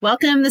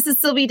Welcome. This is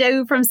Sylvie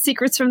Daou from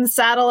Secrets from the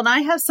Saddle, and I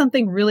have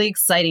something really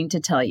exciting to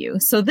tell you.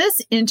 So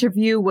this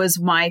interview was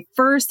my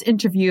first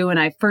interview, and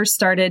I first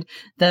started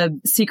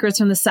the Secrets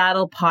from the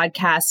Saddle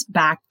podcast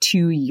back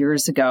 2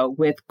 years ago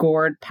with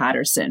Gord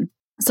Patterson.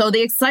 So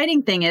the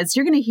exciting thing is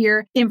you're going to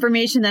hear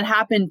information that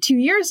happened 2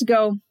 years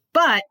ago,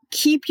 but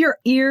keep your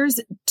ears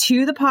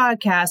to the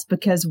podcast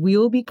because we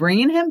will be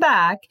bringing him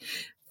back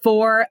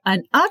for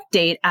an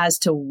update as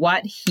to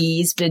what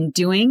he's been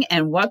doing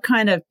and what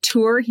kind of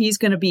tour he's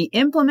going to be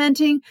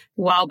implementing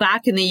while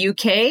back in the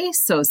UK.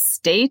 So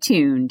stay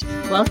tuned.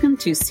 Welcome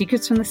to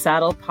Secrets from the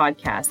Saddle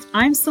podcast.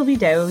 I'm Sylvie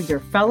Daou, your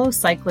fellow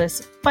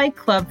cyclist, bike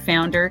club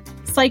founder,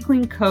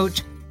 cycling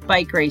coach,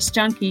 bike race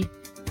junkie,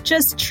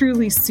 just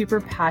truly super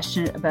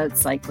passionate about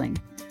cycling.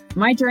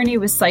 My journey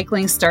with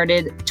cycling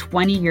started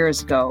 20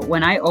 years ago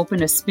when I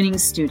opened a spinning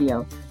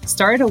studio,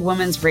 started a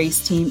women's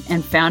race team,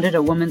 and founded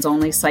a women's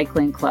only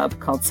cycling club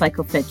called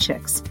Cycle Fit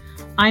Chicks.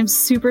 I'm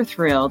super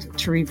thrilled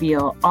to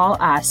reveal all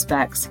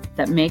aspects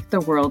that make the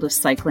world of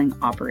cycling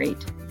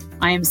operate.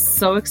 I am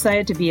so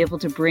excited to be able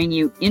to bring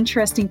you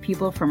interesting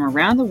people from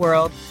around the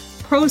world,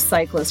 pro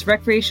cyclists,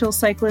 recreational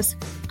cyclists,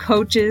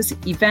 coaches,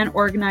 event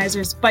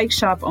organizers, bike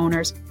shop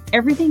owners,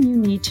 everything you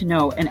need to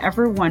know and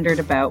ever wondered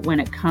about when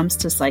it comes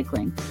to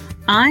cycling.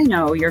 I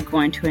know you're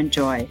going to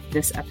enjoy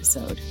this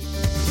episode.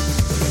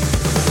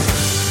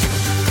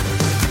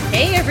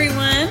 Hey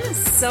everyone,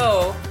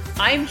 so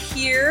I'm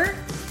here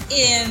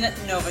in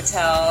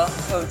Novotel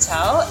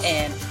Hotel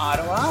in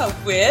Ottawa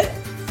with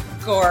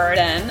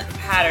Gordon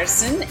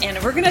Patterson,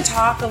 and we're going to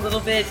talk a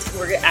little bit,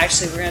 we're going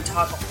to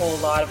talk a whole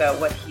lot about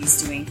what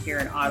he's doing here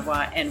in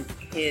Ottawa and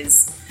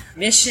his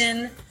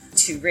mission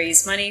to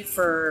raise money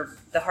for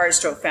the Heart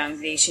Stroke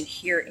Foundation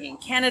here in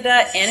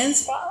Canada and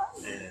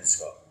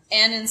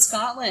in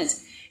Scotland.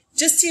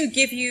 Just to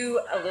give you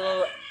a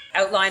little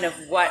outline of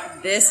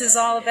what this is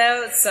all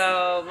about.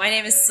 So my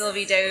name is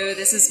Sylvie Daou.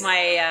 This is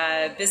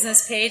my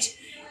business page.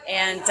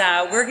 And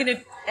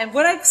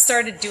what I've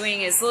started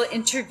doing is little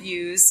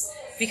interviews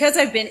because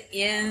I've been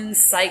in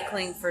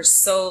cycling for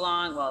so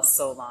long,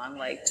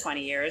 like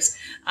 20 years.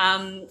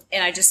 And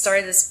I just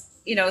started this,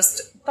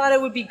 thought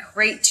it would be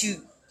great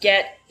to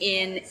get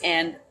in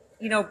and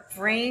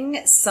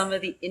bring some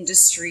of the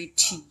industry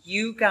to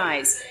you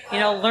guys.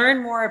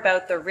 Learn more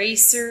about the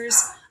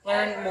racers,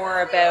 learn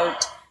more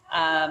about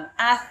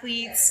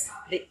athletes,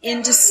 the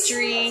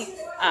industry,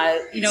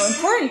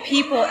 important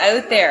people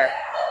out there.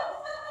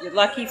 You're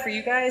lucky for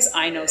you guys,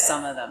 I know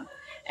some of them.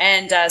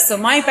 And so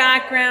my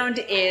background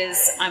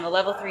is I'm a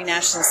level 3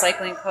 national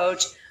cycling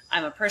coach.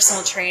 I'm a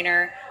personal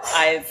trainer.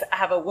 I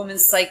have a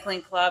women's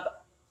cycling club.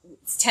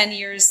 It's 10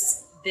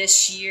 years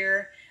this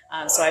year.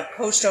 So I've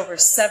coached over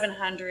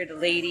 700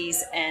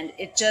 ladies, and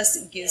it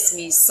just gives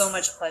me so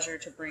much pleasure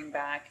to bring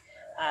back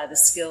the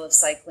skill of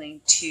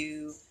cycling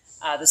to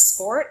the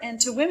sport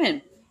and to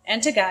women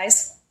and to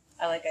guys.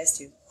 I like guys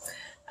too.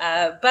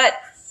 But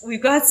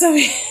we've got some...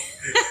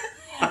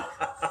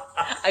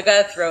 I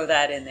got to throw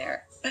that in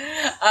there.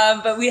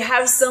 But we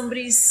have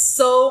somebody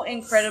so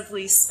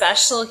incredibly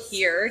special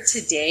here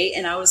today,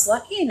 and I was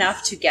lucky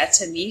enough to get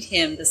to meet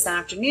him this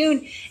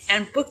afternoon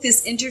and book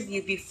this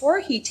interview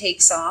before he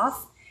takes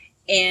off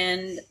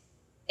and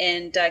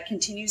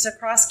continues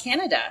across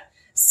Canada.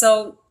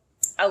 So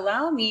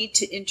allow me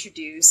to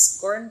introduce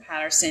Gordon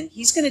Patterson.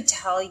 He's going to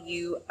tell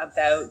you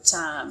about,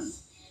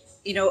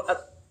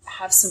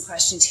 have some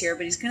questions here,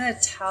 but he's going to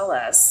tell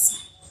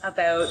us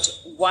about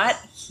what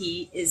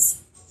he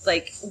is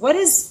like, what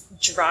is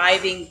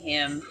driving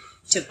him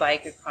to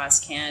bike across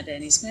Canada.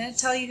 And he's going to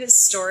tell you his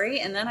story.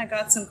 And then I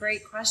got some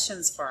great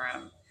questions for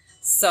him.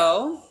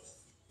 So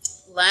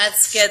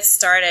let's get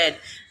started.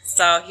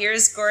 So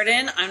here's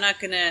Gordon.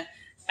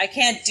 I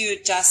can't do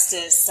it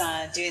justice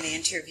doing the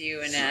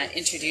interview and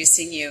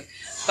introducing you,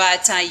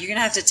 but you're going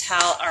to have to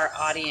tell our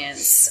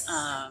audience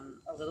a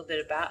little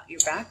bit about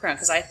your background,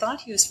 because I thought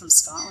he was from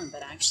Scotland,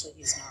 but actually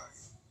he's not.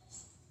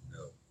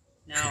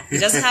 No, he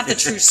doesn't have the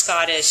true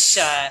Scottish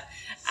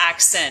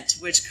accent,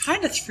 which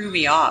kind of threw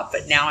me off,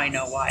 but now I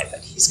know why, but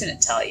he's going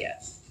to tell you.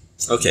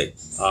 Okay,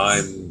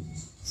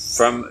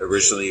 I'm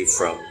originally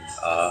from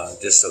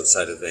just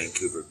outside of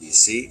Vancouver,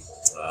 BC.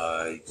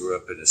 I grew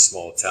up in a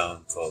small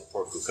town called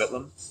Port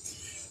Coquitlam.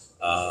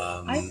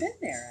 I've been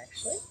there,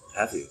 actually.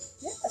 Have you?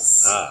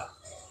 Yes.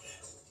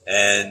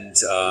 And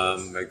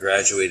I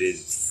graduated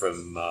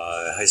from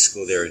high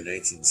school there in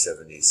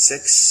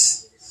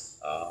 1976,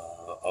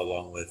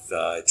 along with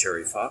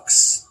Terry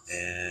Fox.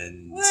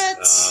 And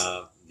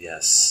what?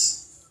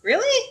 Yes.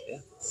 Really?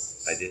 Yeah,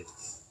 I did.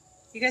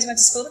 You guys went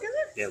to school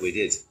together? Yeah, we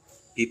did.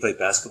 He played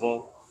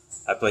basketball.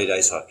 I played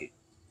ice hockey.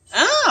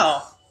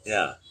 Oh.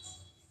 Yeah.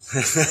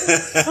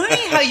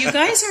 Funny how you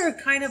guys are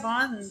kind of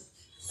on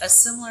a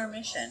similar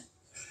mission.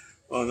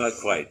 Well, not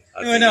quite.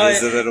 I think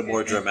he's a little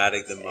more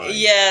dramatic than mine.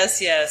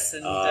 Yes.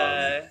 And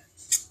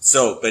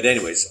but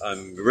anyways,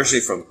 I'm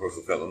originally from Port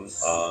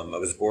Coquitlam. I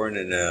was born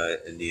in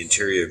the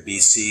interior of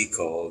BC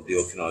called the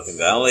Okanagan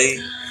Valley,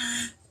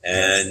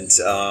 and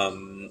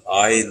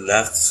I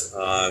left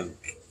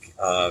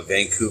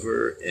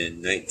Vancouver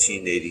in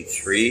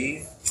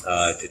 1983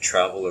 to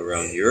travel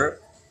around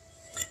Europe.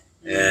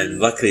 And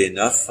luckily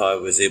enough, I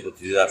was able to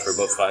do that for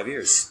about 5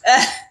 years.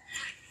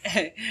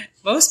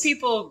 Most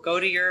people go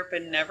to Europe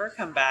and never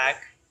come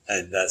back.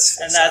 And that's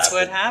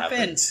what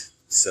happened.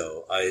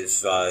 So I've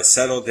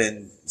settled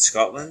in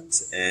Scotland,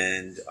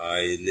 and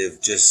I live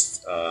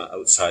just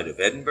outside of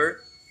Edinburgh.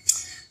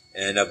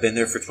 And I've been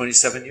there for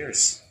 27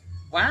 years.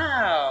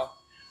 Wow.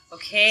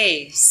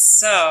 Okay,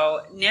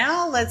 so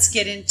now let's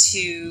get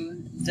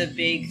into the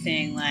big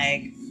thing.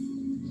 Like,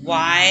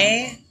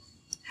 why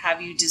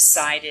have you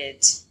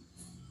decided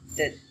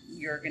that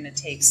you're going to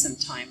take some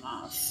time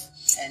off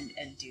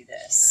and do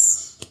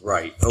this?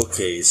 Right.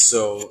 Okay.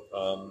 So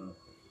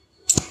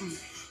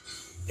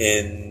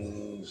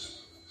in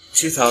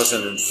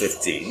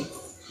 2015,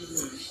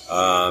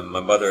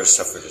 my mother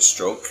suffered a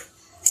stroke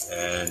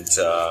and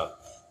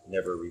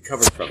never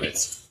recovered from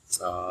it.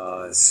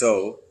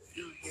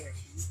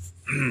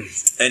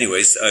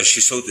 Anyways,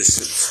 she showed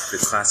the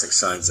classic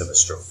signs of a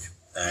stroke.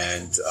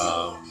 And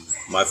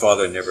my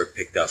father never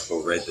picked up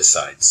or read the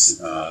signs.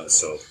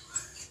 So,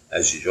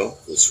 as usual,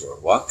 goes for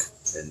a walk,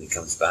 and he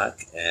comes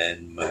back,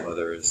 and my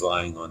mother is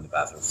lying on the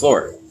bathroom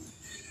floor.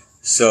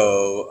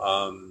 So,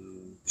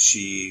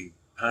 she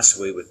passed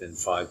away within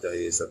 5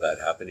 days of that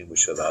happening,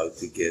 which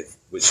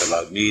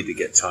allowed me to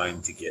get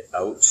time to get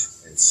out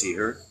and see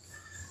her.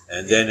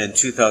 And then in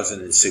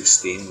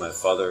 2016, my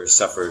father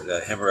suffered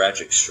a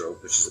hemorrhagic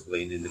stroke, which is a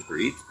bleed in the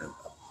brain.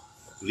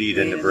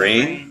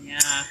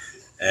 Yeah.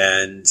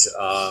 And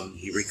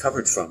he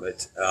recovered from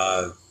it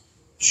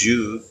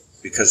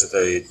because of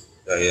the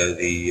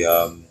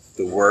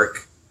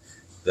work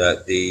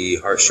that the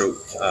Heart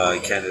Stroke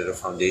Canada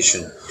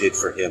Foundation did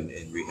for him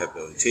in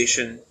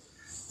rehabilitation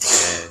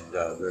and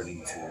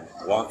learning to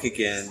walk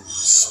again,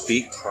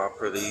 speak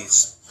properly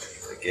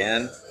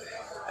again,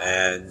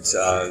 and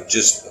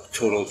just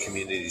total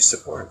community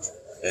support.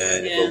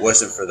 And if it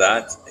wasn't for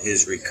that,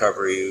 his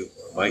recovery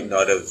might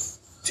not have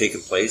taken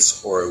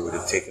place, or it would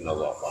have taken a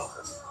lot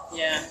longer.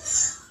 Yeah.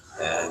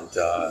 And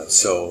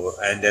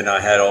and then I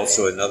had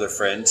also another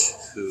friend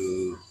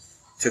who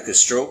took a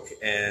stroke,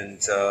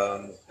 and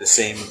the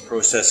same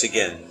process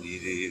again,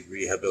 the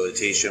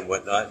rehabilitation,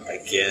 whatnot.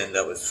 Again,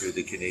 that was through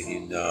the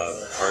Canadian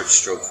Heart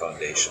Stroke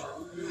Foundation.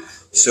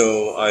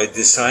 So I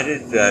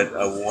decided that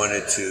I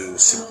wanted to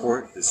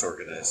support this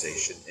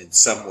organization in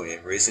some way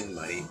in raising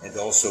money and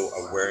also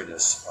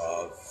awareness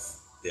of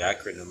the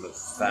acronym of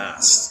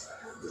FAST,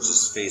 which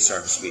is Face,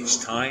 Arm,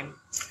 Speech, Time.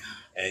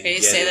 And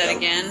say that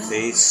again.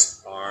 Face,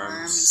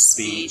 Arm,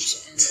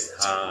 Speech, and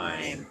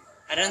Time.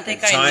 I don't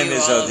think I knew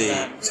all of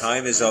that.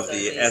 Time is of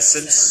the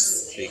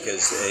essence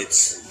because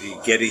it's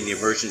getting the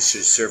emergency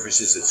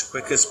services as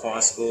quick as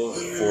possible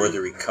for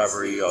the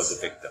recovery of the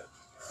victim.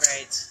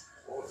 Right.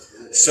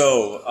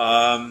 So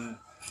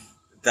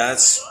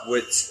that's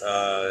what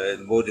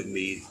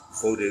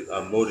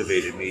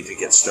motivated me to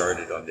get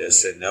started on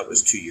this, and that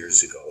was 2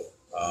 years ago.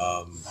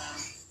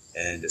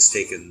 And it's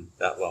taken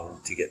that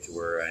long to get to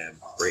where I am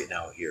right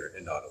now here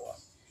in Ottawa.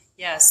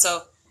 Yeah,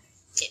 so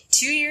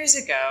 2 years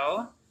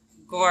ago,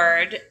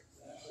 Gord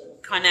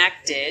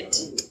connected.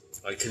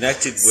 I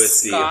connected with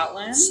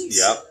Scotland.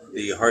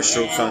 the Heart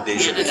Stroke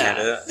Foundation of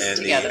Canada and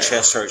together. the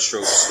Chest Heart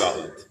Stroke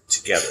Scotland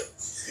together.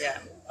 Yeah.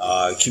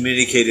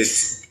 Communicated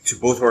to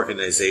both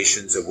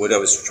organizations of what I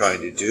was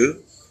trying to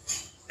do,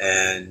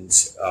 and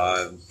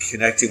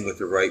connecting with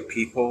the right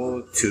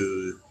people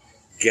to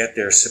get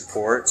their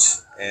support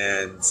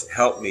and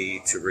help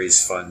me to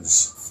raise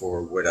funds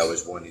for what I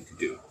was wanting to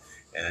do.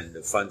 And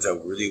the funds I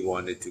really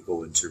wanted to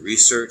go into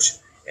research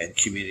and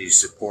community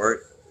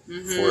support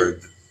for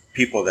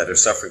people that are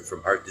suffering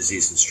from heart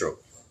disease and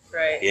stroke.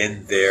 Right.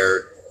 In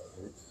their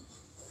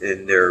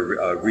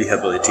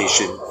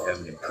rehabilitation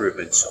and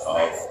improvement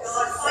of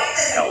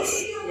health.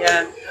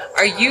 Yeah.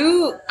 Are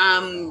you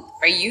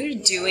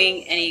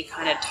doing any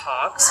kind of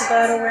talks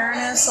about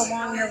awareness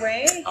along your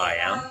way? I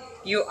am.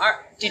 You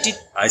are. Did you?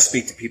 I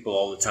speak to people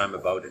all the time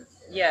about it.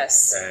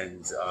 Yes.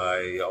 And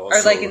I also...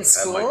 Or like in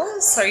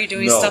schools? Are you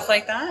doing stuff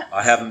like that?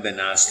 I haven't been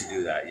asked to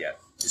do that yet.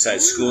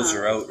 Besides, schools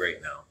are out right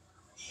now.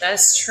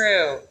 That's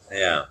true.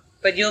 Yeah.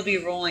 But you'll be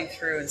rolling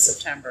through in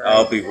September.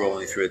 I'll be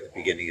rolling through at the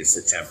beginning of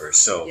September.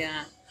 So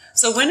yeah.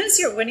 So what's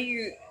your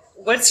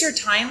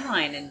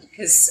timeline? And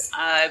because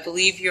I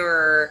believe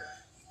you're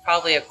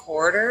probably a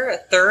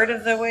third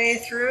of the way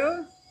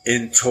through.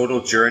 In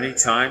total journey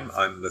time,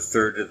 I'm a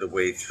third of the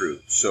way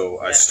through. So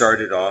I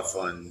started off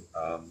on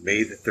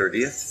May the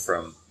 30th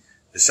from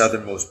the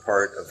southernmost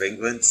part of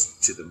England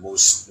to the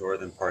most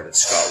northern part of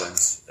Scotland,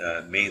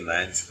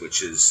 mainland,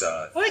 which is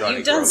What,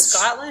 you've done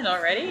Scotland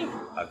already?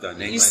 I've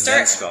done England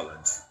and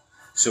Scotland.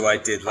 So I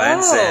did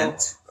Land's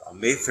End. On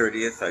May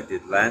 30th, I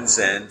did Land's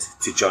End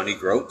to Johnny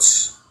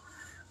Groats,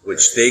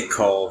 which they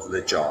call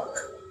the Jog.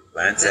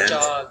 Land's End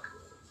to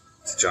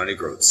Johnny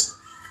Groats.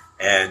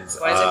 And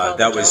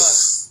that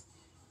was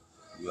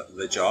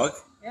the Jog.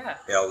 Yeah.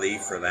 LE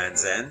for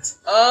Land's End.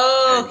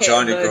 Oh, and okay.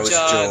 Johnny Groats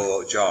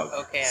Jog.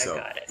 Okay, I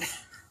got it.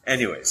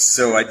 Anyways,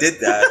 so I did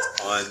that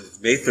on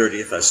May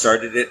 30th. I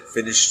started it,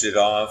 finished it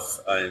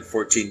off, and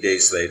 14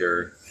 days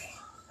later,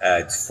 I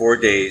had 4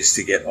 days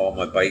to get all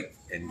my bike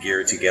and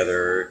gear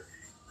together,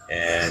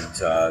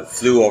 and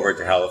flew over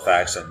to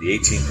Halifax on the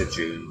 18th of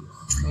June,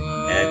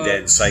 and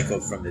then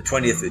cycled from the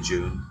 20th of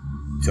June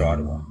to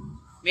Ottawa.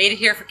 Made it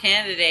here for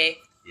Canada Day.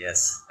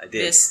 Yes, I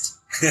did.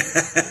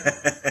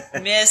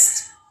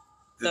 Missed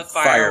the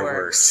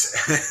fireworks.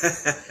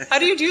 How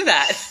do you do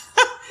that?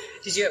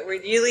 Did you at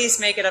least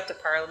make it up to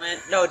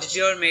Parliament? No, did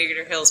you go to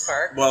Maker Hills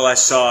Park? Well, I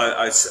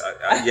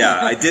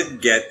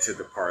didn't get to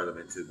the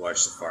Parliament to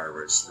watch the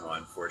fireworks. No,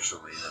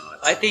 unfortunately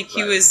not. I think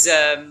he was.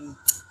 I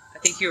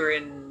think you were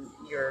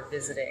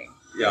visiting.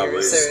 Yeah,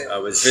 I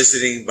was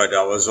visiting, but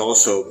I was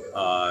also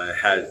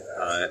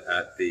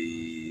at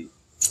the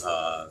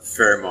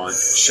Fairmont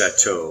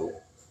Chateau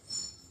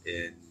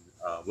in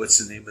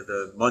what's the name of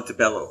the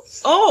Montebello.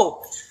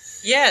 Oh.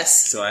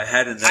 Yes. So I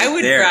had a night there. I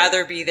would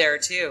rather be there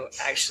too,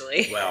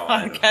 actually. Well,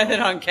 on Canada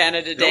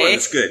Day. No, it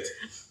was good.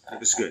 It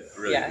was good.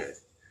 Really good.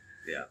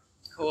 Yeah.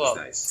 Cool. It was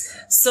nice.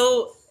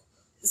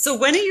 So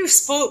when are you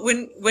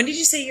when did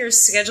you say you're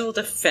scheduled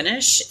to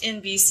finish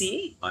in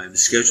BC? I'm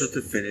scheduled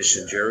to finish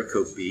in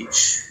Jericho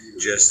Beach,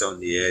 just on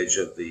the edge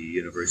of the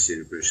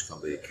University of British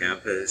Columbia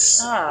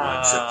campus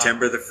on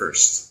September the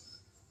 1st.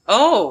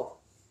 Oh.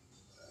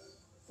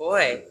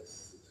 Boy.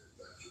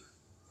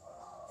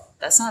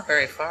 That's not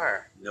very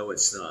far. No,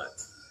 it's not.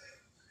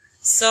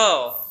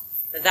 So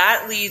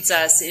that leads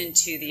us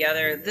into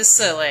this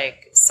is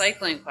like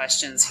cycling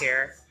questions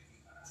here.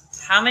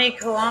 How many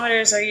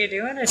kilometers are you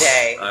doing a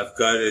day? I've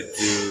got to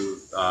do,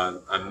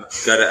 I've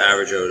got to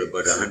average out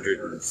about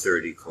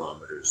 130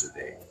 kilometers a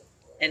day.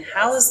 And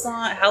how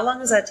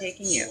long is that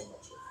taking you?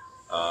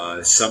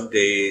 Some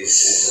days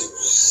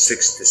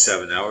 6 to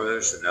 7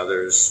 hours, and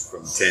others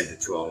from 10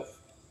 to 12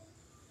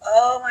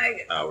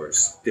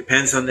 hours.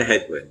 Depends on the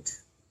headwind.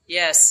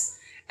 Yes.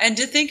 And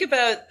to think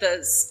about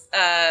this,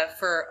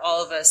 for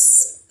all of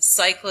us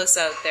cyclists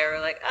out there,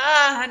 we're like,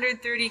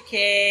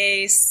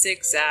 130K,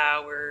 6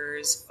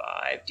 hours,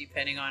 5,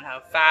 depending on how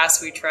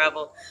fast we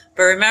travel.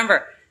 But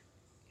remember,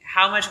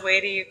 how much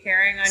weight are you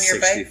carrying on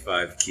your bike?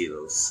 65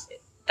 kilos.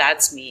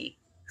 That's me.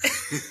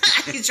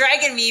 He's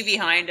dragging me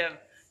behind him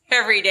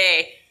every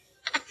day.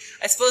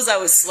 I suppose that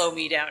would slow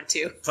me down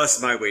too. Plus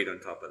my weight on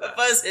top of that.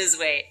 Plus his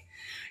weight.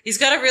 He's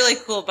got a really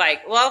cool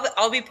bike. Well,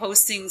 I'll be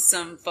posting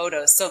some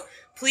photos. So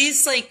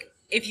please,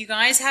 if you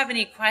guys have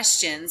any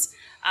questions,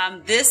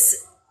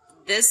 this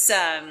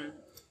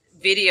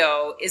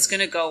video is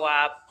going to go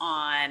up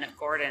on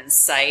Gordon's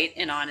site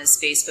and on his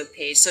Facebook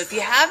page. So if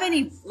you have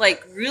any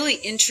really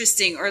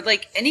interesting or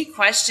any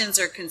questions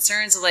or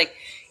concerns,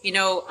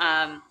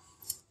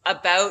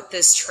 about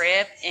this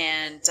trip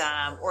and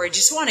or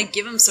just want to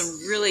give him some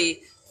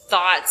really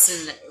thoughts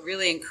and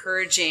really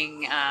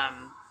encouraging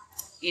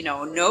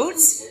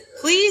notes,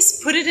 please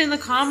put it in the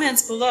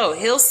comments below.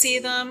 He'll see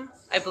them.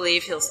 I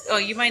believe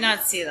you might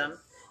not see them,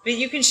 but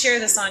you can share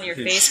this on your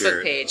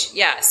Facebook page.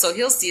 Yeah, so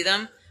he'll see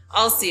them.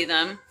 I'll see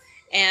them.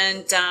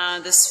 And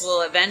this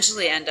will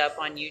eventually end up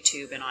on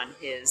YouTube and on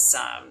his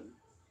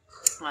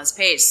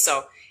page.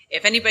 So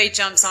if anybody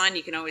jumps on,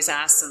 you can always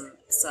ask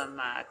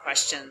some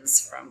questions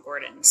from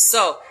Gordon.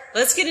 So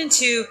let's get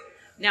into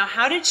now.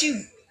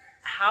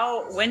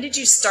 When did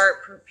you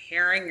start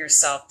preparing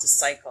yourself to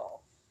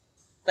cycle?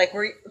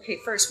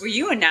 First, were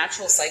you a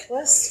natural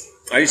cyclist?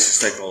 I used to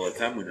cycle all the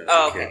time when I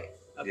was a kid.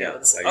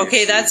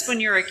 Okay, that's when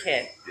you were a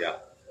kid. Yeah.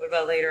 What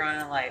about later on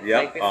in life?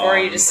 Yeah. Before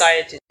you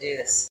decided to do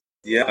this?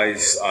 Yeah,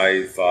 I've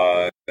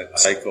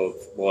cycled.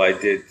 Well, I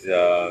did.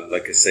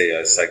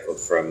 I cycled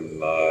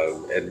from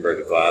Edinburgh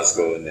to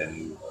Glasgow, and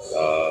then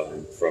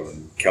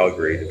from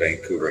Calgary to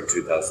Vancouver in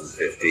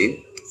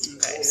 2015.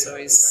 Okay, so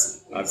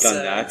I've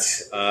done that,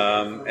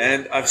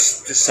 and I've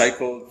just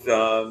cycled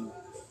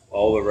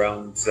all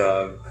around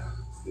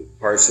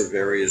parts of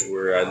areas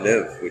where I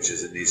live, which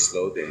is in East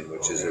Lothian,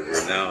 which is a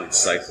renowned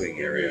cycling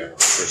area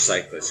for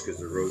cyclists because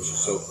the roads are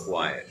so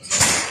quiet.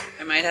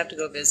 I might have to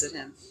go visit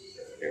him.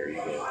 There you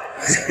go.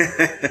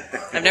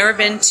 I've never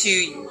been to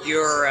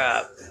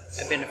Europe.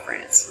 I've been to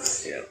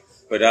France. Yeah,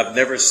 but I've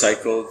never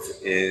cycled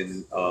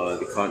in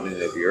the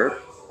continent of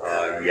Europe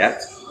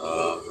yet.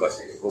 But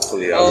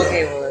hopefully I will.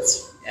 Okay, well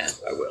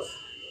I will.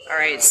 All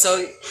right,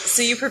 so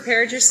you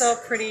prepared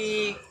yourself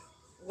pretty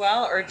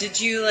well, or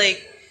did you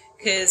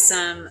because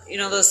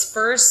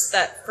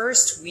that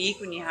first week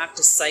when you have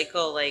to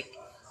cycle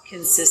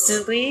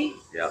consistently?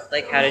 Yeah.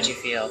 How did you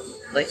feel?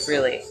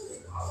 Really?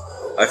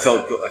 I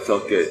felt good.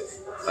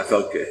 I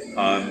felt good.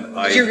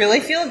 Did you really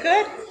feel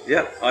good?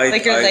 Yeah.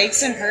 Your legs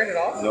didn't hurt at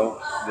all?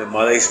 No,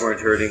 my legs weren't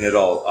hurting at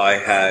all. I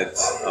had,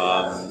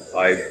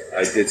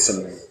 I did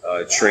some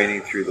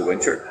training through the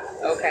winter.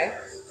 Okay.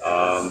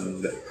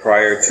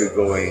 Prior to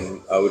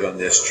going out on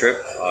this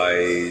trip,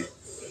 I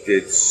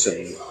did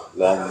some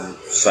long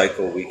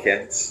cycle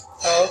weekends.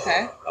 Oh,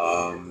 okay.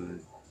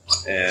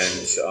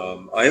 And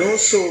I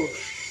also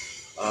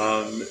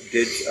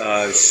did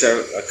a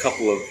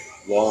couple of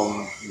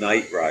long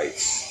night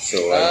rides.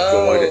 So I'd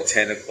go out at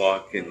 10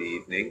 o'clock in the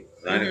evening,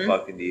 9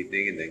 o'clock in the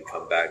evening, and then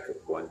come back at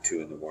 1,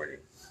 2 in the morning.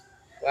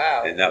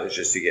 Wow. And that was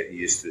just to get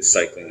used to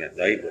cycling at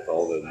night with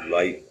all the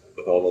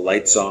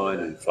lights on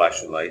and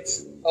flashing lights.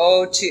 And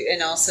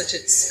and also to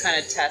kind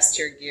of test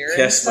your gear.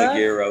 Test my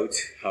gear out,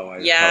 how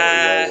it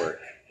all work.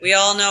 We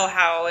all know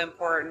how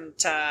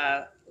important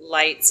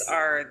lights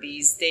are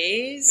these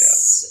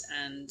days,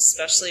 and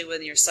especially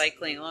when you're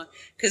cycling along.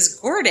 Because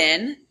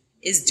Gordon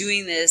is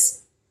doing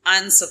this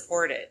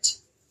unsupported.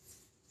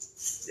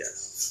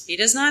 Yes. He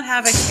does not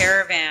have a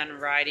caravan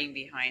riding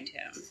behind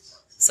him.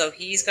 So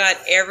he's got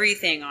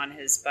everything on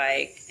his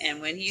bike,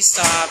 and when he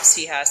stops,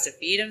 he has to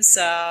feed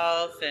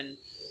himself and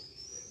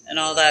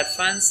all that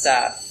fun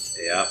stuff.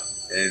 Yeah,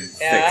 and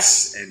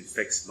fix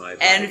my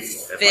bike and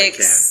if fix I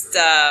can.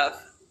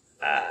 stuff.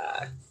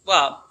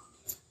 Well,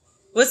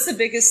 what's the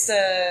biggest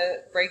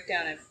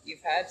breakdown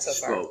you've had so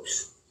far?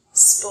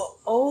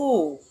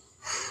 Spokes.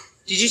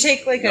 Did you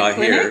take like a Not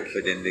clinic? here,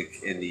 but in the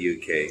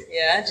UK.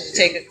 Yeah, did you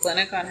take a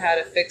clinic on how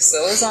to fix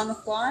those on the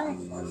fly?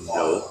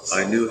 No,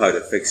 I knew how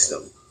to fix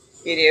them.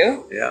 You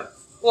do? Yeah.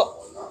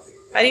 Well,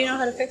 how do you know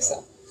how to fix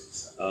them?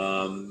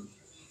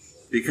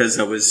 Because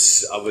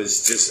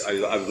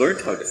I've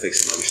learned how to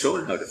fix them. I was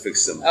shown how to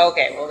fix them.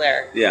 Okay, well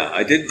there. Yeah,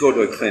 I didn't go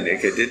to a clinic.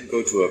 I didn't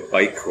go to a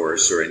bike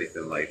course or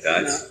anything like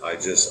that. No. I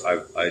just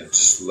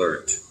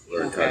learned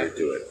how to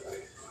do it.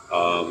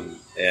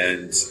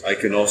 And I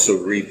can also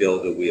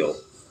rebuild a wheel.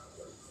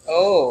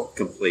 Oh,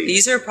 complete.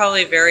 These are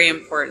probably very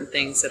important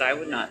things that I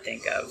would not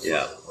think of.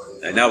 Yeah,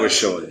 and I was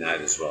showing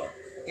that as well.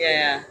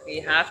 Yeah,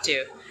 you have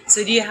to.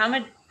 So do you how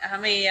many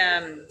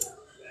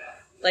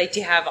do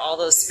you have all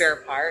those spare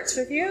parts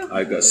with you?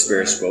 I've got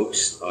spare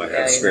spokes. I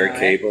have spare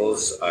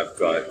cables. I've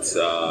got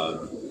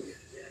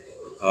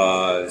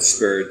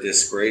spare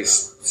disc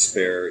brakes,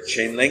 spare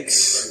chain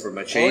links for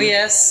my chain. Oh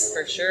yes,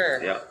 for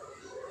sure. Yeah.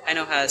 I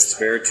know how to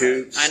spare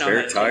tubes,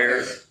 spare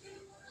tire.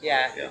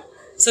 Yeah. Yeah.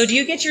 So do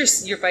you get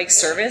your bike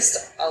serviced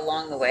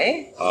along the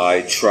way?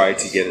 I try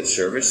to get it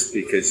serviced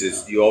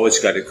you always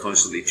got to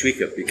constantly tweak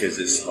it because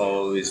it's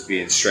always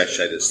being stretched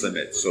at its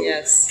limit. So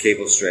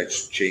cable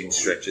stretch, chain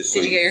stretches.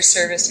 Did you get your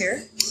service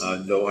here?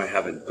 No, I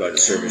haven't got it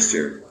serviced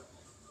here.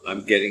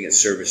 I'm getting it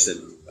serviced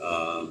in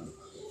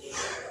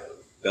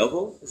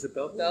Belleville. Is it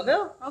Belleville?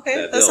 Belleville?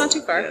 Okay, that's not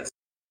too far. Yes.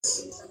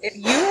 If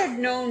you had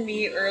known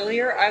me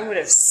earlier, I would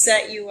have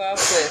set you up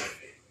with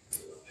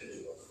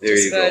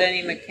just about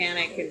any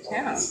mechanic in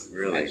town.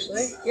 Really?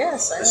 Actually,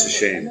 yes. That's a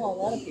shame. I know a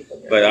lot of people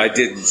there. But I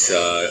didn't.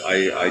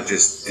 I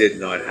just did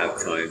not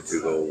have time to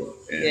go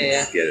and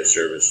get it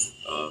serviced.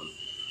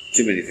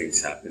 Too many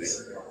things happening.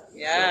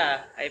 Yeah,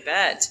 so. I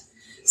bet.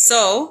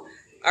 So,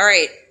 all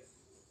right.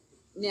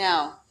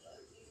 Now,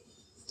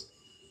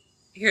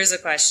 here's a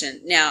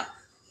question. Now,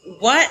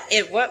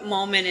 at what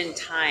moment in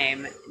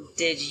time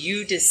did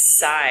you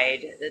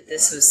decide that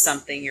this was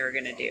something you were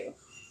going to do?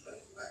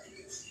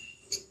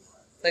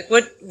 Like,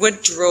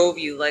 what drove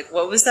you? Like,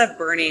 what was that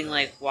burning,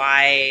 like,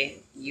 why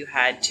you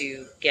had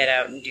to get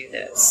out and do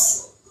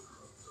this?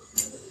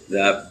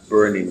 That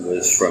burning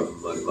was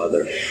from my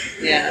mother.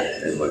 Yeah.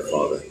 And my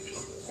father.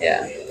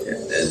 Yeah.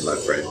 And my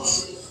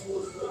friends.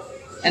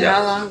 And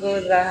how long ago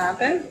did that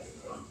happen?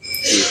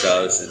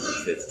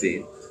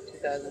 2015.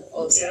 2000.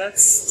 Oh, so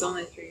that's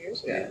only 3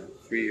 years ago. Yeah,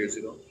 3 years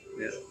ago.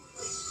 Yeah.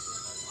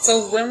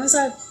 So when was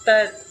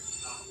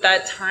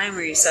that time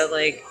where you said,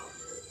 like,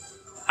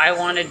 I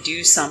want to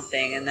do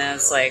something, and then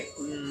it's like,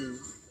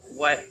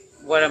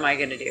 what am I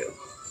going to do?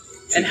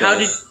 And how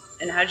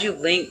did you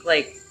link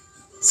like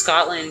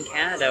Scotland and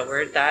Canada?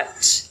 Where did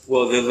that?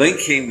 Well, the link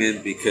came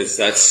in because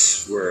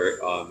that's where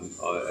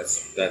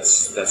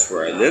that's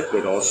where I live,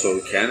 but also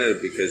Canada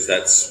because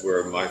that's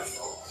where my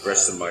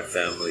rest of my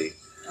family.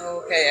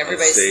 Oh, okay,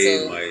 everybody's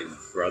still. My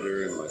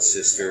brother and my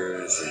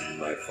sisters and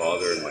my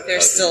father and my they're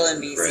cousins still in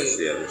and BC. Friends.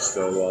 Yeah, they're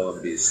still all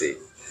in BC.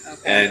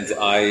 Okay.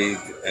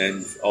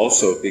 And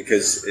also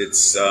because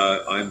it's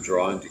I'm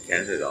drawn to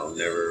Canada. I'll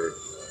never.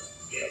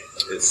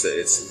 It's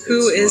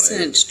who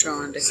isn't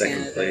drawn to second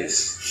Canada?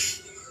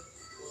 Place.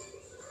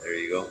 There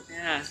you go.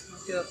 Yeah,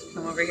 you'll have to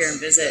come over here and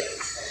visit.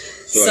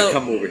 So I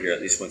come over here at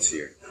least once a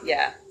year.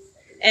 Yeah,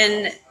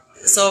 and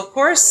so of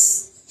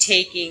course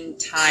taking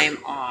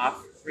time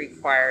off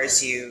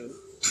requires you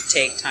to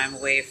take time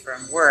away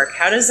from work.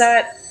 How does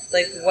that?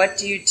 Like, what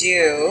do you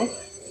do?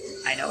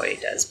 I know what he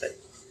does, but.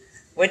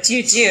 What do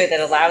you do that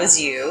allows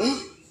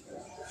you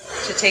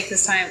to take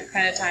this kind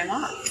of time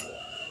off?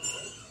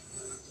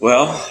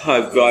 Well,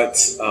 I've got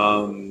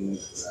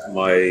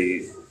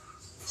my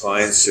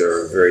clients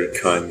are very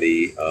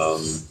kindly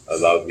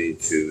allowed me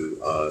to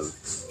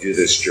do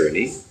this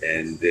journey,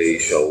 and they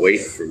shall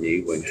wait for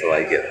me until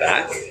I get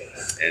back,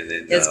 and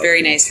then it's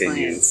very nice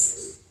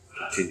clients.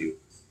 Continue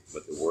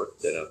with the work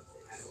that I've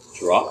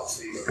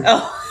dropped.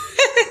 Oh.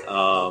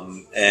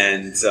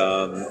 And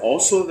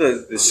also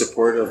the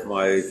support of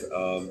my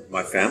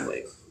my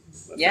family.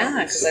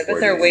 Yeah, because I bet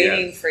they're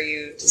waiting for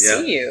you to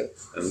see you.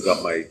 And we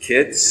got my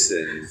kids,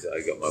 and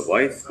I got my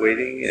wife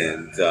waiting,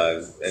 and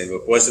if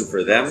it wasn't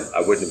for them, I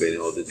wouldn't have been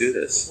able to do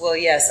this. Well,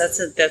 yes,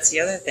 that's the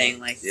other thing.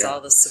 Like, it's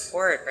all the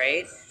support,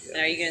 right? Yeah.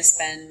 And are you going to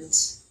spend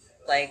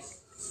like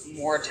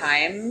more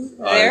time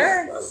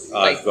there?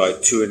 I've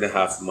got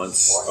 2.5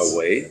 months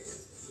away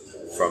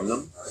from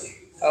them.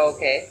 Oh,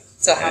 okay.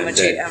 So how much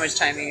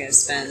time are you going to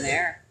spend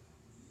there?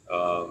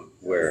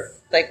 Where?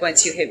 Like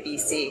once you hit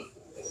BC.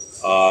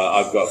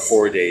 I've got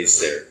 4 days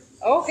there.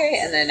 Oh, okay,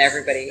 and then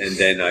everybody. And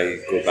then I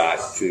go back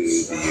to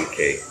the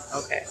UK.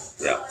 Okay.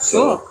 Yeah.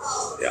 So,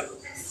 cool. Yeah.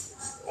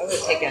 I would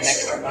take an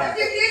extra month.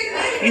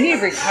 You need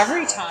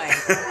recovery time.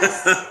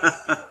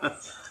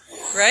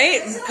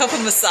 Right? A couple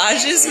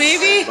massages,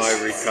 maybe? My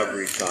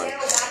recovery time.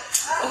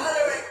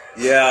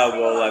 Yeah,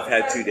 well, I've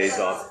had 2 days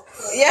off.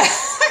 Yeah.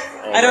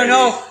 Already. I don't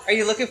know. Are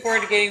you looking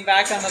forward to getting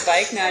back on the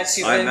bike now that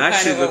you've been kind of away? I'm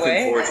actually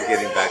looking forward to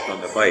getting back on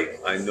the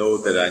bike. I know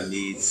that I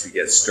need to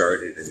get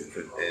started and to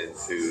continue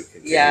this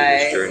journey.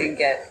 Yeah, I can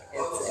get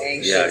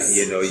anxious.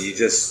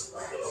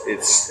 Yeah,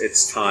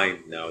 it's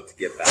time now to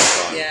get back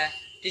on. Yeah.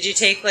 Did you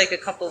take like a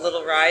couple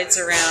little rides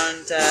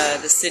around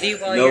the city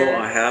while No,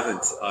 I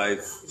haven't.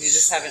 You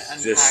just haven't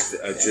unpacked.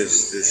 I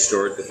just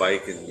stored the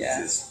bike and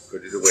just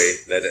put it away.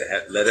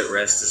 Let it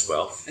rest as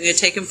well. I'm gonna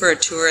take him for a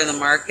tour in the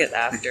market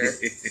after.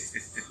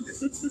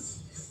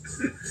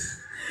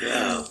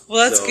 Yeah.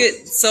 Well, that's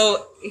good.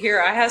 So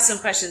here, I have some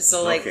questions.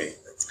 So okay,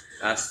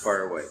 ask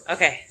far away.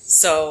 Okay,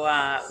 so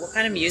what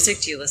kind of music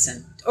do you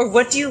listen, or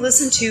what do you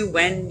listen to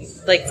when,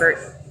 like, for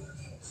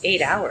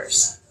 8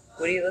 hours?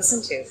 What do you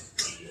listen to?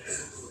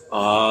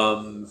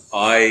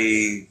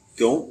 I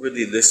don't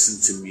really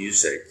listen to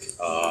music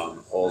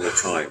all the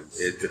time.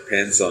 It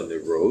depends on the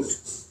road.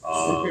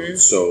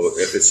 So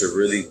if it's a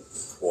really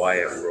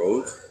quiet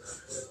road,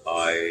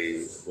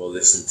 I will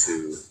listen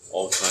to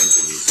all kinds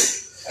of music.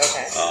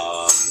 Okay.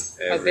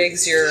 How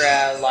big's your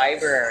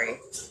library?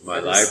 My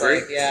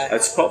library?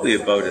 That's probably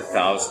about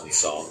 1,000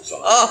 songs on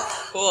it.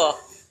 Oh, cool.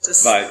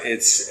 But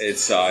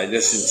it's I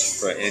listen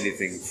for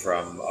anything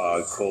from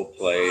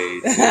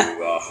Coldplay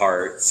to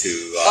Heart to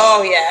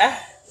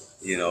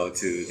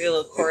to the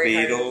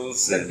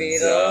Beatles and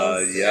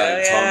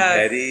Tom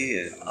Petty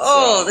and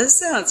this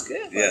sounds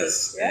good.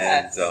 Yes,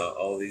 and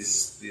all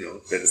these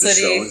bit of the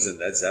Stones and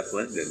Led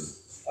Zeppelin and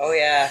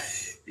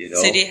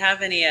So do you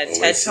have any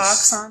TED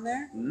Talks on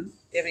there? Do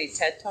you have any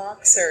TED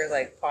Talks or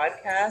like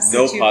podcasts?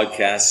 No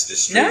podcasts,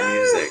 just straight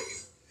music.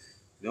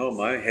 No,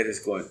 my head is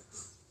going.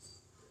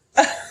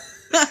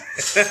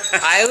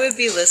 I would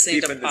be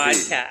listening to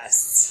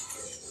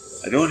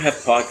podcasts. I don't have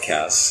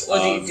podcasts.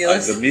 Well, do you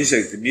listen?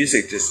 The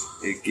music just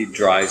it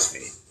drives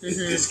me. It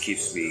just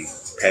keeps me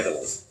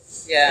pedaling.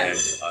 Yeah. And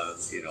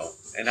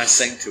and I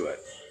sing to it.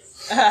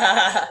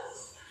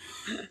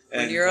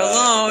 When you're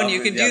alone, you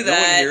can do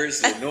that.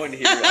 No one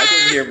hears. I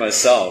don't hear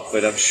myself,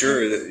 but I'm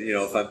sure that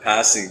if I'm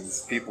passing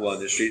people on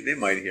the street, they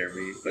might hear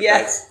me. But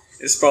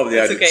it's probably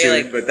out of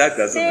tune. But that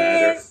doesn't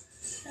matter.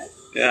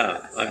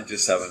 Yeah, I'm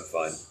just having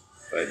fun.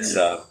 But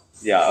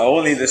I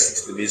only listen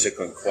to the music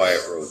on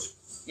quiet roads.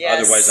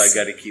 Yes. Otherwise, I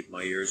got to keep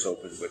my ears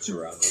open. What's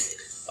around me?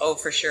 Oh,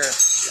 for sure.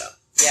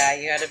 Yeah,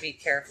 you got to be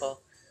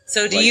careful.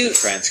 So do like you? The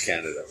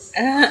Trans-Canada.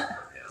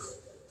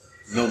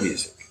 No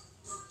music.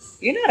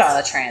 You're not on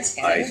the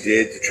Trans-Canada. I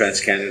did the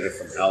Trans-Canada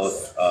from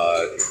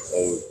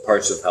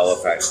parts of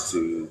Halifax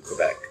to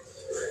Quebec.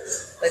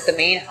 Like the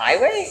main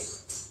highway?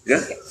 Yeah.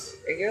 Okay.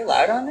 Are you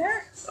allowed on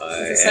there?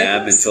 I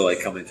am until I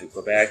come into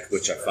Quebec,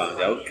 which I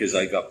found out because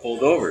I got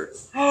pulled over.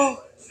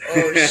 Oh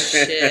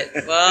shit!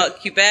 Well,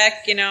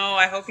 Quebec,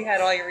 I hope you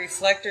had all your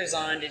reflectors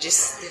on. Did you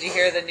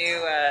hear the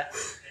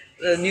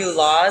new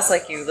laws?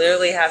 Like, you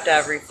literally have to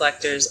have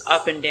reflectors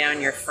up and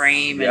down your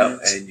frame.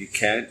 And you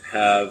can't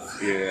have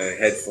your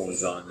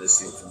headphones on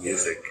listening to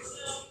music.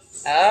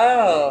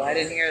 Oh, I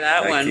didn't hear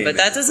that one, but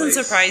that doesn't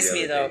surprise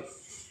me though.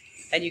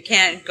 And you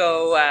can't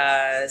go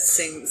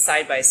sing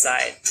side by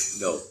side.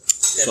 No.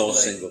 It's all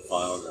single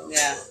file now.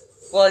 Yeah.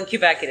 Well, in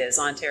Quebec it is.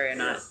 Ontario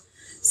not.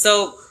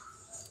 So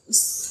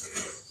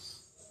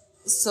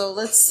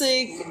let's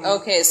see.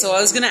 Okay, so I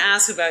was going to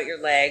ask about your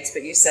legs,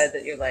 but you said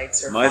that your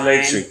legs are fine. My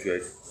legs are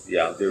good.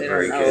 Yeah, they're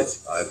very good.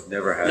 I've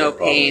never had a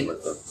problem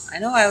with them. I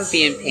know I would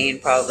be in pain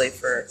probably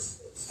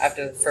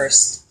after the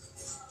first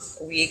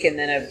week, and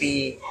then I'd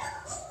be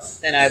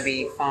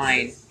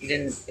fine. You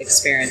didn't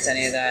experience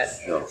any of that?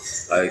 No.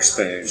 I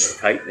experienced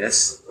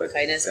tightness.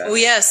 Tightness? Oh,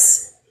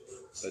 yes.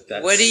 But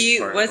that's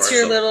what's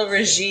your little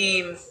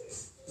regime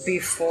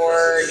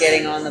before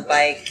getting on the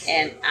bike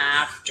and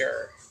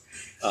after?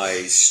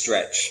 I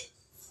stretch.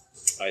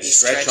 I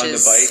stretch on the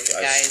bike.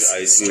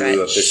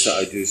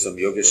 I do some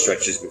yoga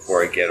stretches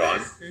before I get on.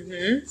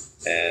 Mm-hmm.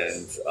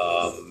 And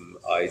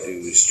I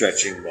do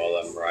stretching while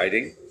I'm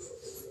riding.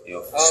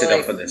 Sit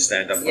up and then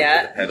stand up with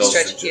the pedals.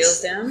 Stretch heels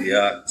down?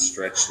 Yeah,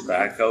 stretch the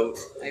back out.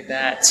 I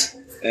bet.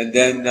 And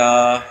then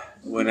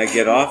when I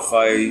get off,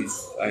 I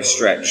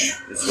stretch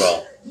as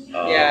well.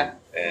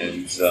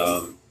 And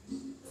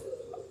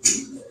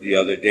the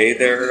other day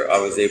there, I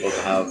was able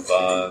to have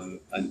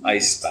an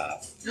ice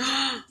bath.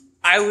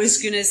 I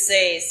was gonna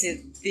say,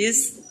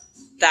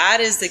 that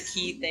is the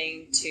key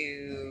thing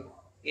to,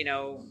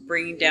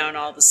 bringing down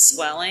all the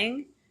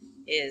swelling,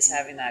 is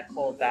having that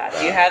cold bath.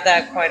 Do you have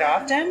that quite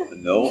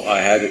often? No, I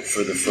had it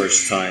for the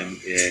first time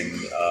in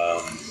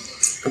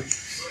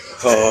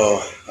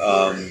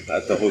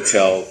at the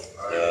hotel.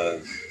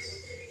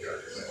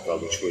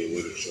 Which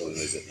one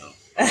is it now?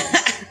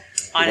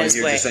 On his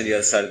way. Just on the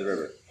other side of the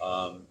river.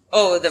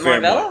 The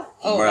Montebello?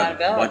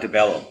 Montebello.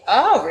 Montebello.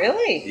 Oh,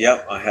 really?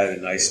 Yep, I had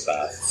an ice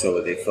bath.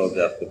 So they filled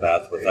up the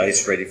bath with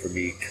ice ready for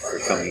me for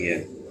coming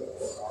in.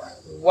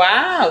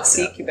 Wow.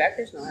 See,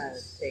 Quebecers know how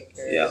to take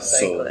care of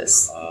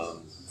cyclists.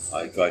 So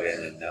I got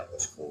in and that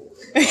was cold.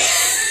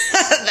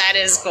 That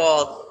is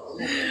cold.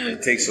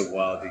 It takes a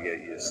while to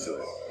get used to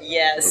it.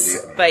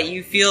 Yes, but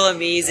you feel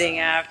amazing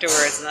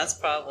afterwards, and that's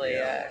probably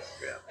a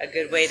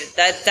good way to.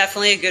 That's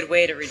definitely a good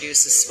way to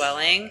reduce the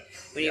swelling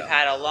when you've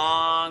had a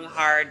long,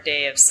 hard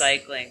day of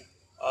cycling.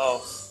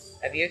 Oh,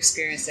 have you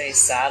experienced any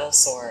saddle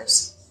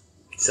sores?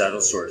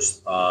 Saddle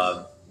sores?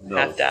 No.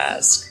 Have to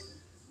ask.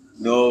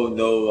 No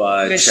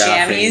good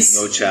chaffing.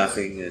 Chamois? No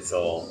chaffing at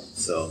all.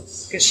 So.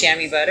 Good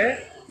chamois butter?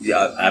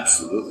 Yeah,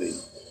 absolutely.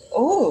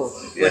 Oh,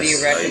 what do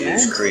you recommend? I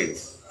use cream.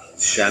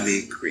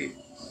 Chamois cream.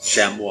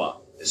 Chamois.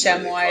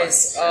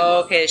 Chamois.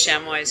 Okay,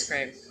 chamois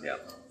cream. Yeah.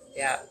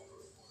 Yeah.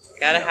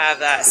 Gotta have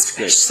that,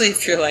 especially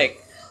if you're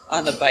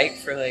on the bike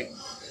for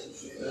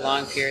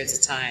long periods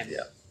of time.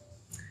 Yeah.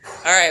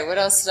 All right, what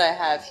else did I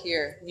have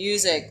here?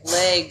 Music,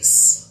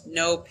 legs,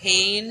 no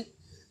pain.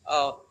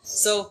 Oh,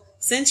 so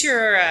since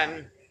you're,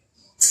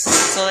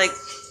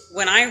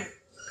 when I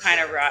kind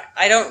of ride,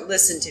 I don't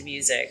listen to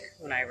music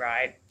when I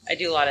ride. I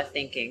do a lot of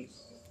thinking.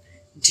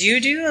 Do you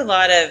do a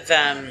lot of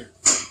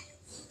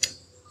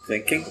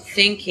thinking?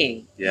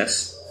 Thinking.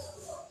 Yes.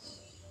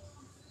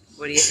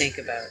 What do you think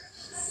about?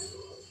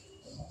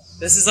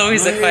 This is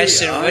always the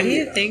question. What do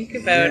you think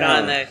about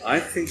on the? I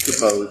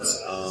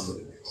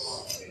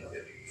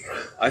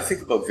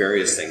think about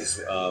various things.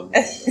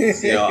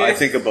 I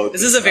think about.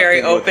 This is a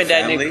very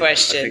open-ended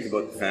question. I think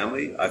about the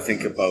family. I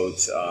think about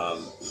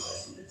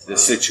the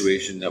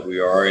situation that we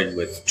are in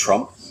with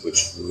Trump,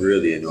 which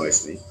really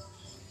annoys me.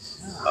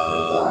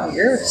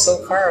 You're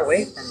so far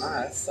away from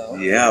us, so.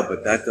 Yeah,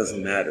 but that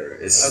doesn't matter.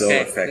 It still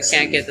affects. We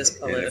can't get this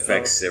political. It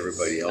affects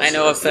everybody else. I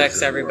know it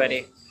affects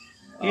everybody.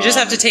 You just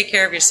have to take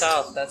care of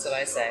yourself. That's what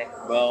I say.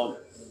 Well,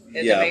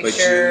 yeah, but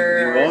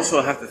you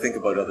also have to think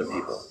about other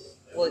people.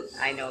 Well,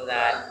 I know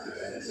that,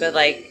 but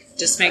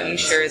just making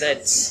sure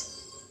that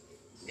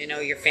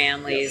your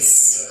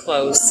family's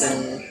close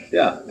and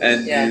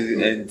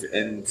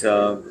and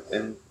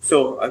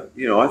so I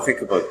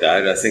think about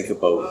that. I think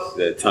about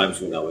the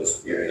times when I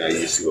used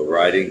to go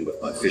riding with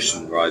my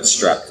fishing rod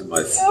strapped to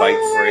my bike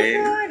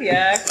frame, my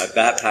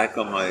backpack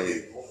on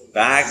my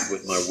back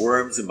with my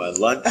worms and my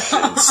lunch,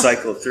 and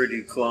cycle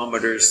 30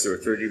 kilometers or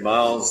 30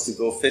 miles to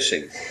go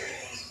fishing.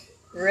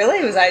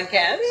 Really? Was I in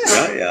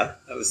Canada? Yeah.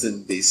 I was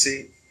in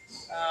BC.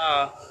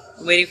 Oh,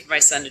 I'm waiting for my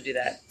son to do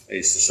that. I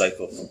used to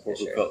cycle from Port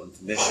Coquitlam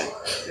to Mission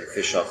and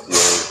fish off the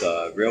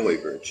old railway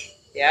bridge.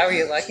 Yeah, were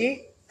you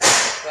lucky?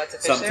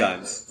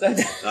 Sometimes.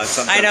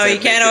 I know, you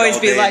can't always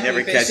be lucky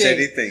never fishing. Catch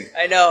anything.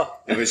 I know.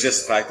 It was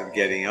just the fact of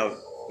getting out.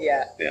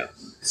 Yeah. Yeah,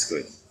 it's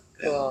good.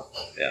 Cool.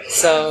 Yeah.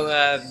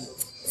 So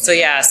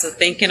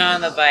thinking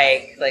on the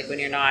bike, when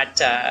you're not...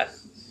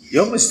 You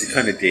almost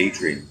kind of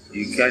daydream.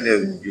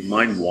 Your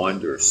mind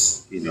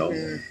wanders,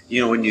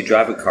 Mm-hmm. When you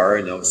drive a car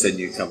and all of a sudden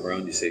you come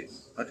around, you say,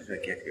 how did I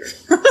get here?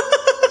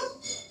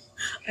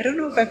 I don't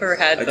know if I've ever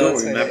had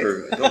those. I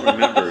don't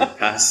remember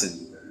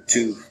passing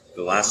the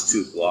last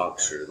 2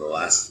 blocks or the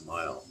last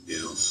mile,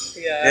 Yeah.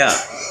 Yeah,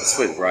 that's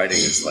what riding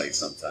is like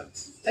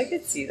sometimes. I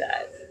could see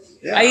that.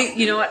 Yeah.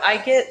 I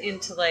get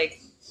into a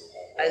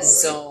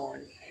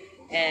zone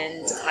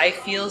and I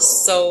feel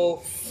so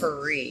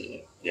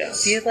free.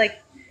 Yes.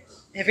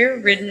 Have you ever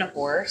ridden a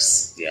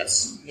horse?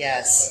 Yes.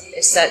 Yes.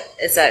 It's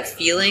that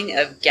feeling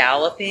of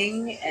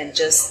galloping and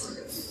just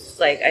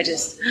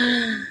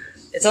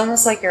it's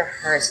almost like your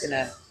heart's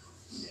gonna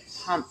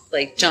pump,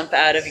 jump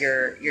out of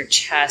your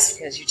chest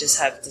because you just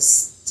have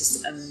this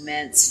just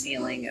immense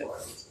feeling of,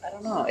 I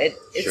don't know,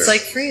 it's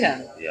like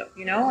freedom. Yeah.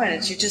 And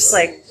it's, you just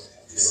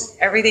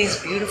everything's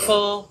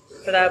beautiful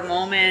for that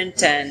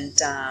moment, and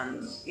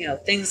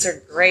things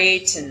are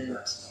great, and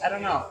I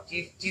don't know.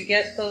 Do you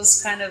get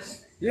those kind of?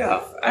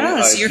 Yeah, I don't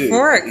know. It's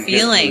euphoric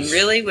feeling,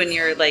 really, when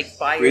you're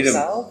by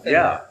yourself.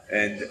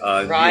 And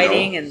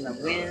riding and the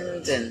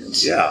wind and.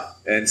 Yeah,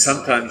 and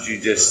sometimes you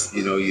just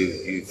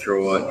you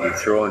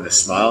throw on a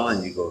smile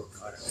and you go,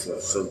 God, I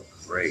feel so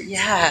great.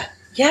 Yeah.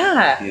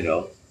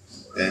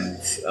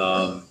 And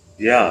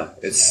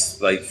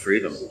it's like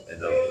freedom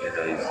in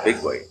a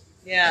big way.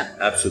 Yeah,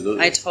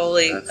 absolutely. I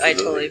totally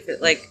feel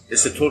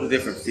it's a totally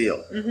different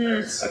feel.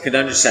 Mm-hmm. I can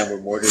understand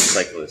where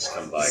motorcyclists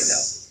come by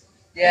now.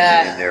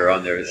 Yeah, and they're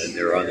on their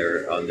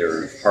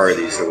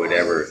Harleys or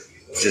whatever,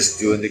 just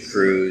doing the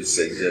cruise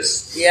and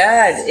just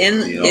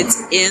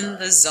it's in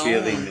the zone.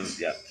 Feeling,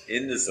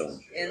 in the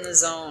zone. In the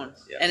zone.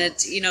 Yeah. And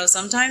it,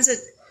 sometimes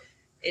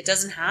it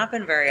doesn't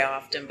happen very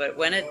often, but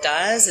when it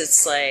does,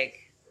 it's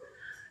like,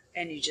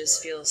 and you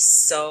just feel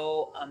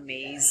so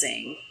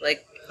amazing.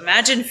 Like,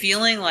 imagine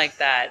feeling like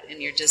that,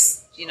 and you're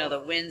just,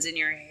 the wind's in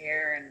your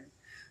hair, and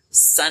the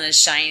sun is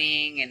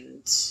shining,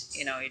 and,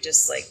 you're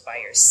just like by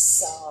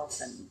yourself.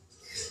 And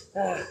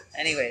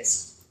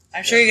anyways,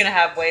 I'm sure you're going to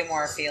have way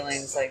more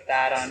feelings like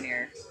that on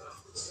your,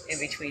 in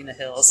between the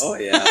hills. Oh,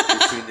 yeah,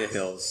 between the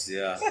hills.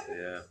 Yeah.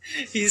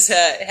 He's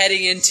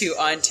heading into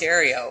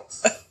Ontario.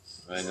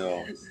 I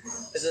know.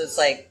 It's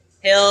like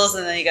hills,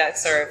 and then you got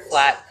sort of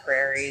flat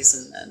prairies,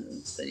 and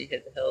then you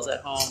hit the hills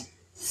at home.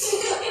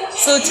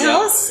 So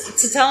tell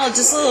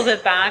just a little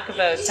bit back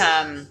about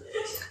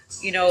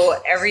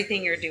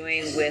everything you're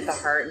doing with a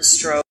heart and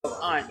stroke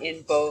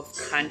in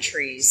both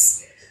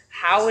countries.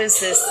 How is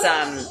this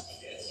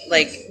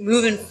like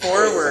moving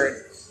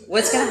forward?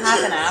 What's going to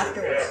happen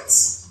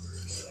afterwards?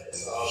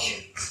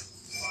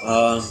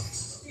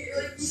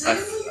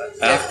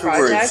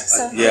 Afterwards,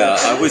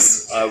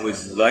 I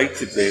would like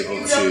to be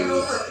able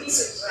to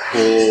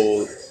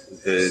pull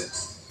the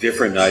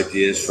different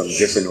ideas from the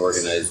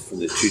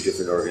two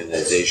different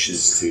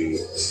organizations to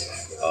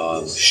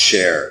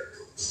share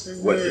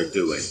what they're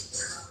doing.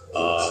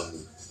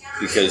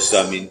 Because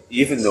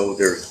even though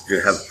they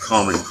have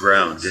common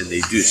ground and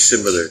they do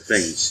similar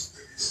things,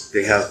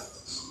 they have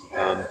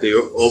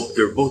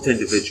they're both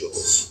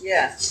individuals.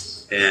 Yeah.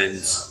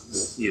 And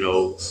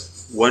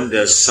one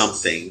does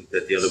something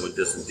that the other one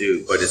doesn't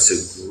do, but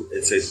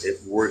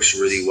it works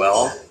really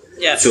well.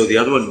 Yeah. So the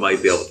other one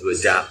might be able to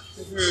adapt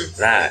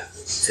that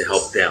to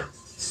help them,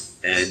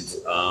 and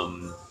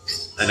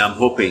I'm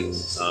hoping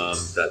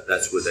that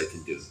that's what I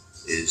can do,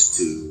 is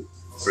to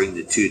bring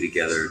the two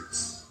together,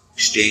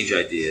 exchange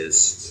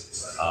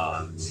ideas,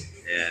 and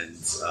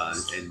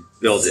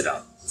build it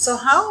up. So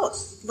how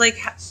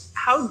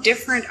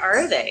different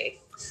are they?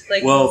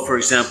 Like, well, for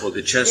example,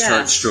 the Chest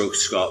Heart Stroke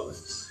Scotland,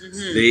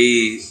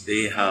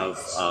 they have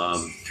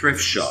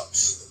thrift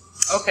shops.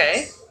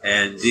 Okay.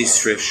 And these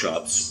thrift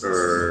shops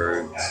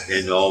are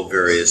in all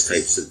various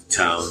types of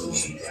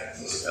towns,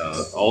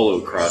 all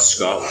across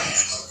Scotland,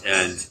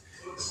 and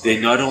they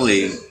not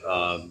only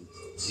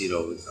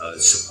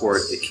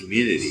support the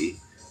community,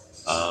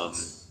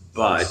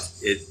 but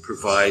it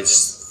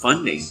provides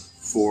funding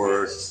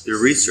for their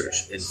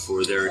research and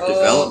for their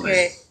development.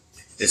 Okay.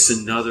 It's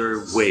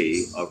another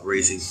way of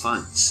raising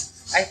funds.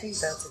 I think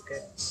that's a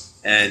good.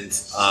 And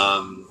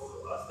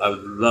I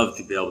would love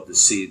to be able to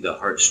see the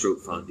Heart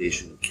Stroke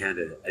Foundation of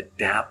Canada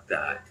adapt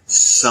that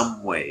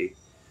some way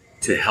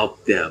to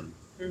help them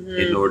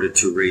in order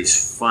to raise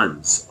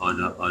funds on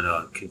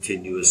a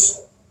continuous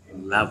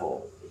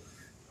level.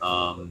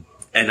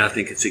 And I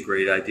think it's a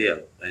great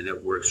idea, and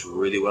it works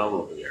really well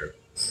over there.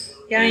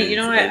 Yeah,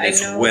 and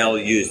it's well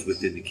used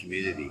within the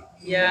community.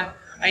 Yeah,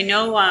 I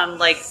know.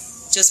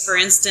 Just for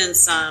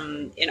instance,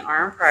 in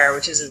Arnprior,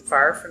 which isn't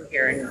far from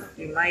here, and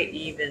you might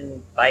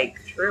even bike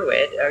through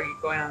it. Are you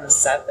going on the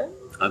 7?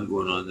 I'm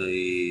going on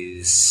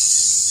the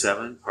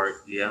 7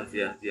 part. Yeah. I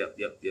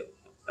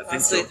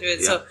think so. Through it.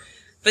 Yeah. So,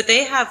 but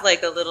they have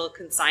like a little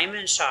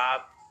consignment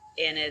shop,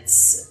 and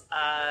it's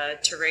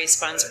to raise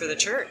funds for the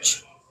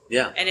church.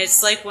 Yeah. And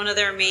it's like one of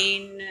their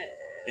main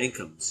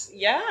incomes.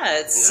 Yeah,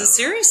 it's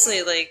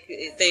seriously like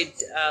they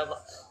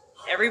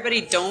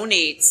everybody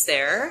donates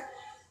there.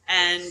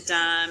 And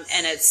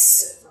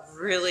it's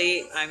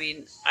really,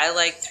 I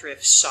like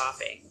thrift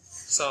shopping,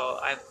 so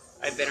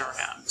I've been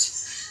around,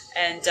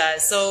 and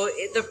so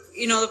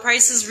the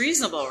price is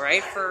reasonable,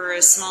 right, for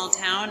a small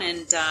town,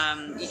 and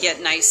you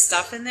get nice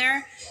stuff in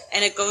there,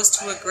 and it goes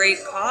to a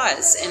great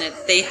cause, and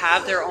they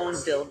have their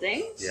own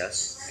building,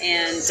 yes,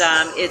 and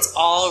it's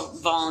all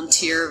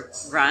volunteer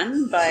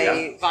run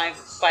by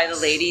the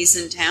ladies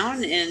in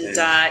town, and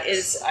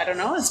I don't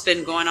know, it's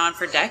been going on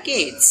for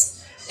decades.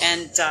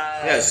 And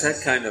it's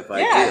that kind of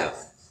idea.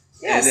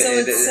 Yeah,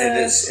 and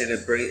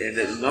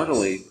it not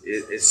only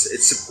it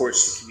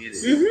supports the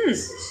community.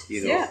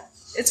 Yeah,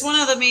 it's one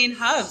of the main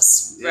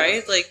hubs,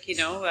 right? Like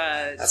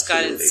it's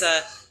got its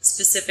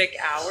specific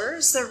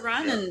hours that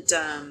run, and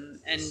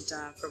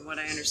from what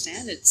I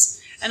understand,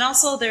 and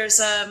also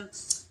there's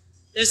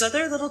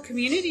other little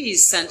community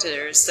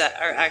centers that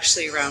are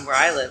actually around where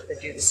I live that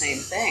do the same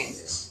thing,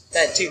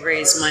 that do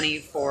raise money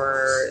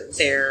for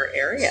their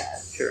area.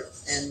 Sure.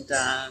 And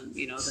then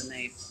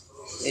they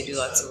do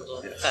lots of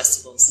little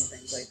festivals and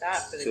things like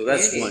that for the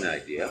community. So that's one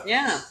idea.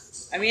 Yeah,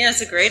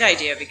 that's a great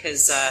idea,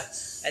 because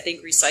I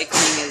think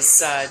recycling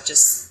is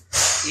just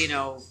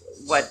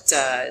what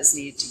is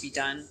needed to be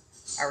done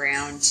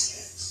around.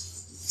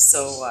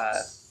 So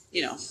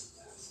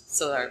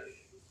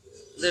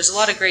there's a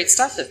lot of great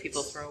stuff that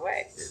people throw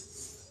away,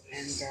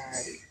 and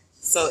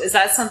so is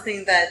that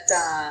something that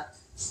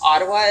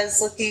Ottawa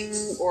is looking,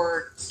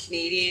 or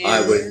Canadian?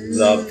 I would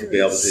love to be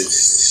able to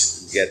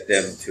get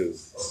them to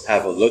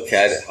have a look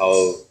at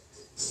how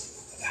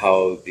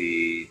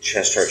the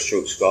Chest Heart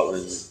Stroke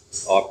Scotland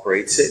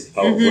operates it,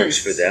 how it works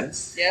for them,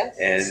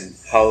 and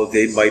how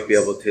they might be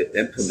able to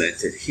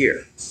implement it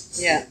here.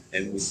 Yeah.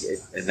 And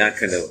that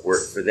kind of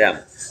work for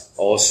them.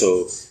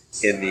 Also,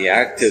 in the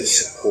active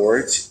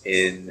support,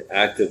 in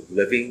active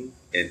living,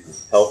 in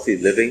healthy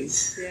living,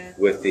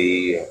 with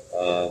the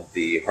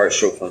Heart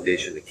Stroke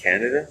Foundation of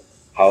Canada,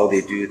 how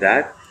they do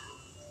that,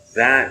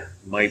 that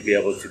might be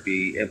able to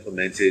be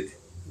implemented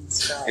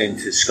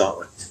into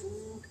Scotland.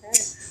 Okay.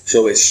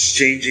 So it's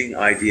changing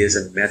ideas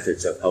and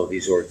methods of how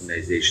these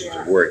organizations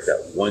work,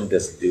 that one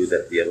doesn't do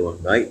that the other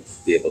one might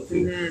be able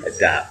to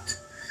adapt.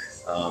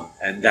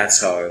 And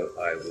that's how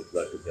I would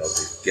like to be able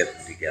to get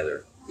them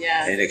together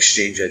and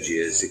exchange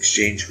ideas,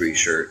 exchange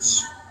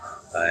research,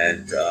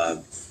 and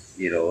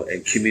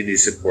and community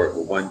support.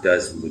 What one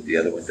does and what the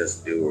other one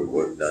doesn't do, or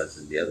what one does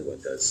and the other one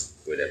does,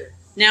 whatever.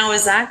 Now,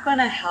 is that going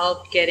to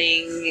help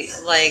getting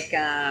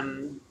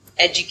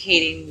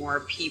educating more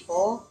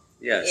people?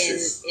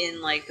 Yes,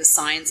 in like the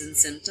signs and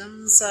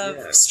symptoms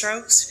of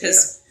strokes?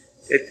 Because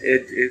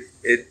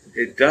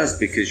it does,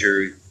 because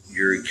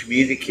you're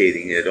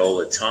communicating it all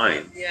the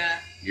time. Yeah.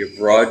 You're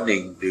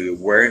broadening the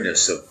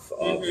awareness of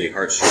the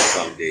Heart Stroke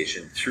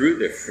Foundation through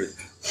the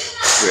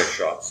thrift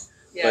shops.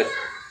 Yeah. But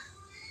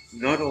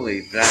not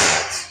only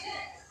that,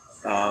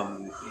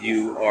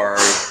 you are,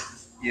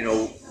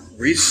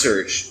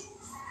 research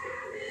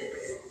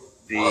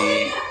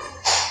the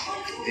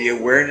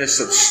awareness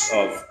of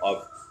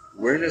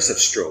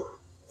stroke,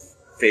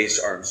 face,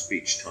 arm,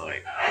 speech,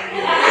 time.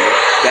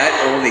 That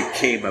only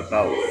came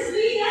about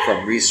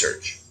from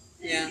research.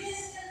 Yeah.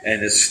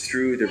 And it's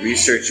through the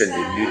research and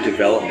the new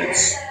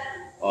developments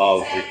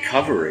of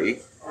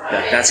recovery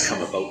that's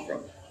come about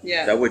from.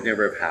 Yeah. That would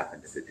never have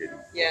happened if it didn't.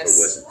 Yes. If it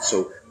wasn't.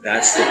 So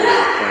that's the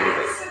whole point of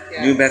it.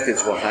 Yeah. New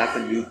methods will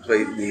happen, new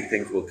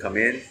things will come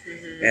in,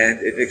 and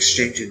it's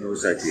exchanging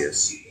those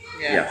ideas.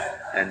 Yeah.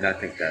 And I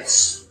think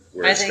that's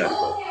where it's got to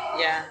go.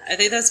 Yeah, I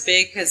think that's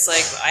big, because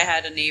I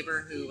had a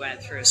neighbor who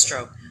went through a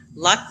stroke.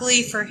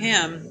 Luckily for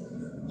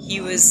him, he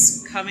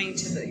was going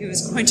to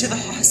the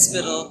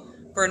hospital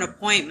for an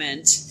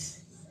appointment,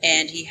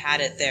 and he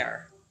had it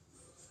there.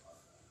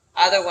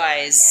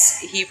 Otherwise,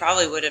 he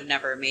probably would have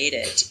never made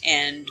it.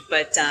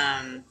 But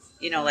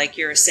like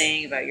you were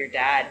saying about your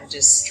dad,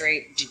 just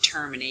straight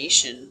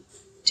determination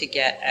to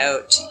get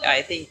out,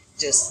 I think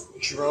just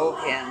drove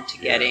him to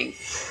getting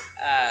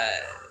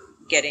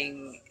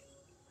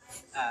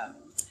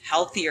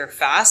healthier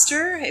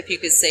faster, if you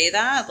could say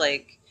that.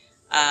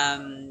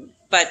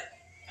 But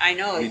I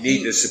know you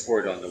need the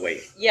support on the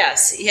way.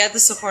 Yes, he had the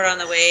support on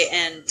the way,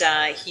 and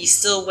he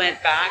still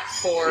went back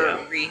for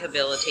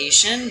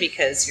rehabilitation,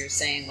 because you're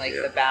saying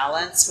the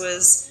balance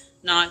was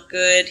not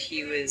good.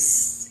 He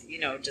was,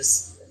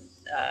 just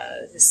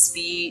his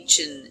speech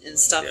and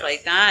stuff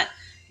like that.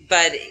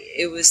 But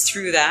it was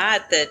through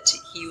that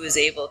he was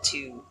able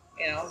to,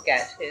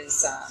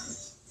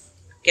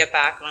 get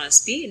back on his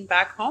feet and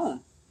back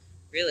home,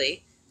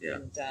 really. Yeah.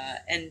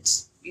 And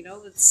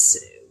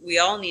we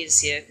all need to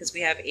see it, because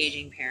we have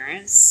aging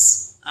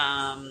parents,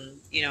 and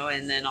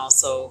then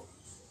also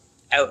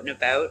out and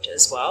about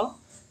as well.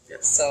 Yeah.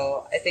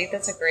 So I think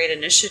that's a great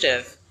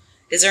initiative.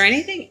 Is there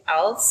anything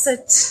else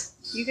that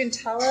you can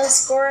tell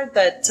us, Gord,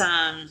 that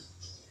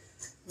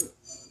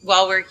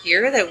while we're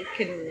here that we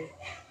can,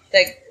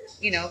 that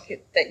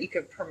you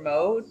could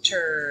promote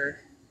or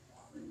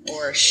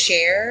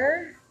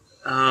share?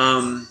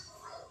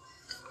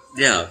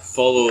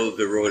 Follow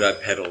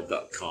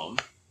theroadipedal.com.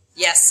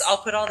 Yes, I'll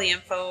put all the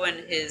info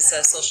in his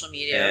social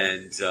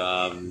media.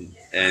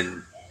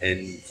 And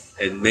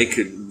make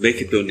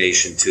a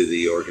donation to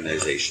the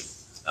organization.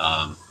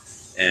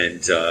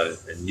 And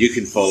you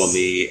can follow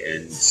me,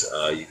 and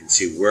you can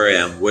see where I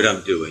am, what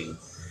I'm doing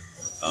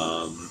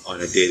on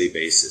a daily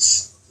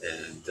basis,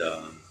 and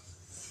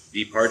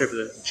be part of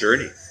the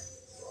journey.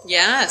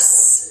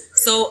 Yes.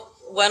 So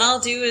what I'll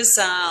do is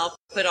I'll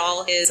put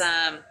all his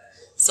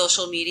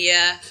social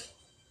media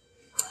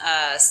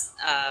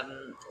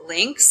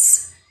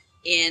links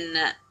in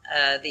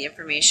the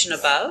information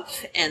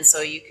above, and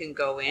so you can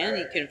go in,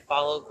 you can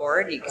follow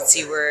Gord, you can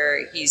see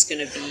where he's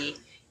going to be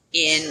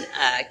in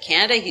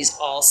Canada. He's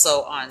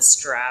also on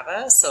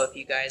Strava, so if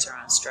you guys are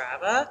on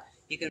Strava,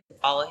 you can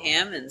follow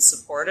him and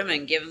support him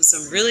and give him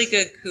some really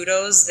good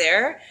kudos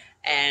there,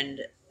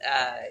 and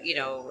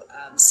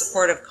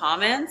supportive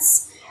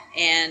comments.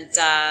 And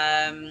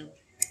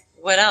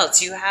what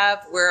else you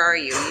have? Where are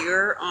you?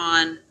 You're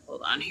on,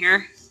 hold on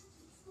here.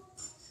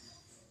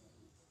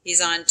 He's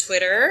on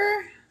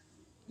Twitter,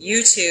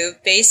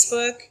 YouTube,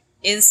 Facebook,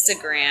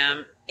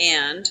 Instagram,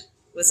 and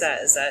what's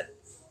that? Is that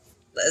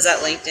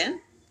LinkedIn?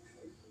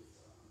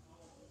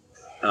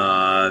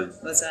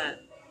 What's that?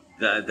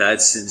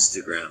 That's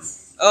Instagram.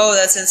 Oh,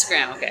 that's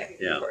Instagram. Okay.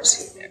 Yeah. Of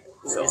course.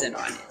 Who isn't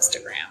on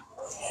Instagram?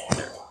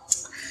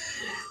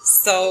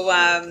 So,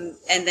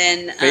 and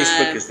then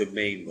Facebook is the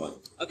main one.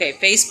 Okay,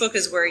 Facebook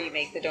is where you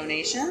make the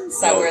donations.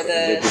 Is that where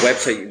the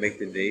website you make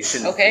the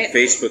donation? Okay.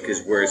 Facebook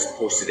is where it's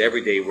posted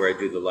every day, where I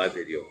do the live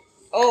video.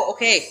 Oh,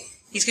 okay.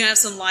 He's gonna have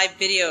some live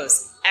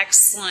videos.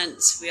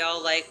 excellent. We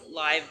all like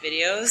live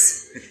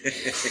videos.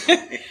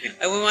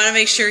 And we want to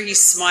make sure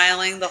he's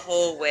smiling the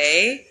whole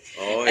way.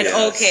 Oh, and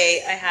yes.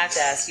 okay, I have to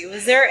ask you,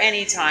 was there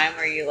any time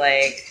where you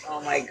like, oh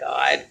my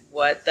God,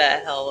 what the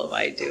hell am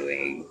I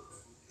doing?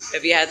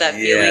 Have you had that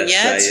feeling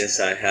yet?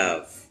 Yes, I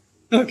have.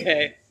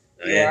 Okay.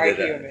 You are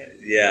human.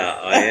 Yeah,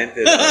 I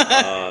ended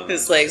up...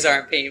 His legs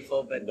aren't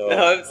painful, but No.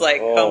 I was like,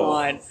 come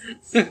on.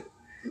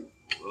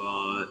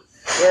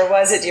 Where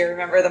was it? Do you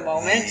remember the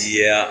moment?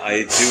 Yeah,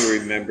 I do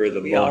remember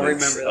the We moment. all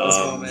remember those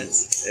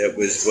moments. It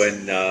was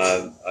when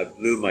I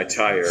blew my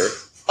tire.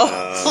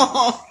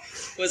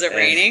 Was it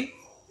raining?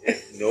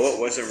 No, it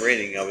wasn't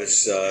raining. I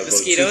was about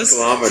Mosquitoes? 2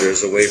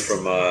 kilometers away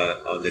from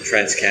on the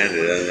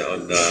Trans-Canada,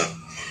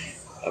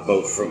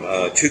 about from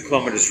 2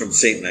 kilometers from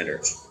St.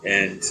 Leonard,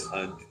 and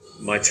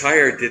my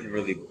tire didn't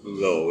really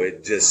blow.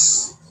 It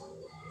just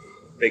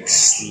big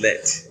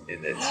slit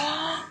in it,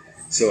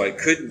 so I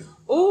couldn't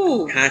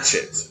patch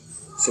it.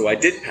 So I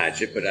did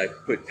patch it, but I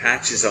put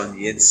patches on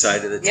the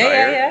inside of the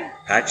tire,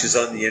 patches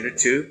on the inner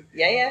tube,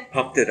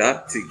 pumped it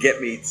up to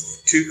get me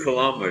 2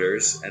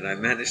 kilometers, and I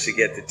managed to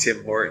get to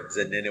Tim Hortons,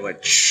 and then it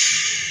went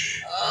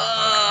shh.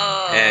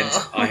 And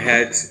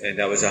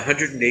I was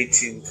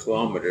 118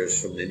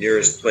 kilometers from the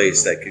nearest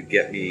place that could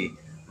get me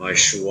my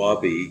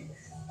Schwalbe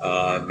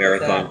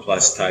Marathon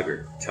Plus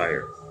tire.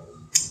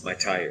 My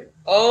tire.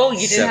 Oh,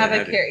 you didn't have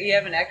you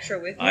have an extra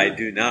with you? I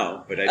do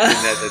now, but I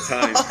didn't at the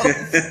time.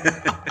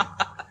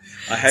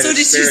 I had a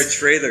spare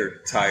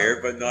trailer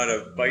tire, but not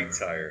a bike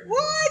tire.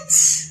 What?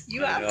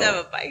 You have to have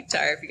a bike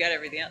tire if you got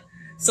everything else.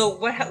 So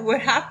what happened?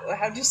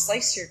 How'd you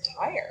slice your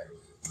tire?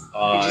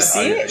 Did you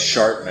see it?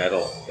 Sharp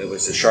metal. It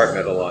was a sharp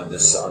metal on the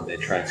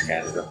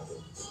Trans-Canada.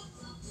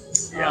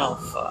 Yeah. Oh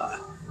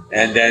fuck!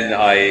 And then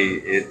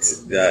I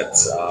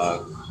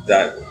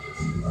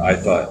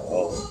thought,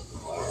 oh,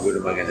 what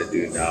am I going to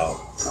do now?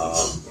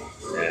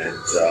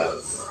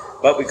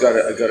 But I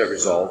got it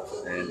resolved,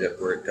 and it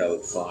worked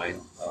out fine.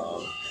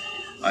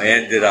 I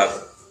ended up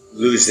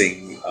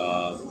losing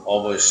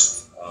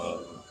almost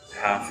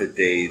half a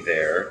day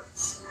there,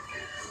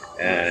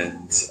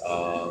 and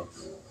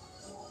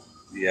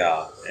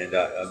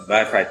matter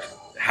of fact,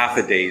 half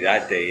a day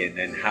that day, and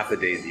then half a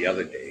day the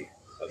other day.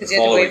 Because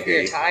you had to wait for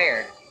your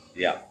tire.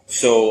 Yeah.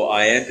 So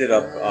I ended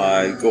up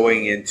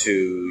going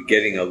into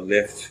getting a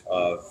lift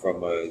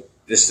from a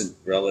distant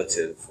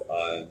relative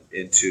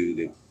into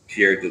the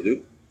Pierre de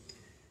Loup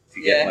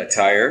to get my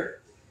tire,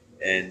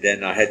 and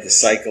then I had to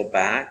cycle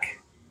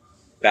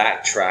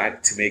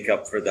backtrack to make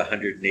up for the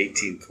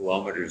 118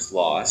 kilometers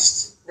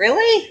lost.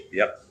 Really?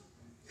 Yep.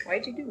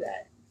 Why'd you do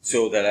that?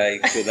 So that I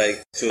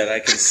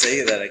can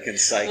say that I can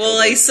cycle. Well,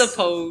 I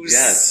suppose.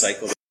 Yeah,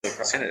 cycle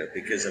across Canada,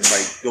 because if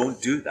I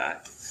don't do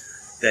that,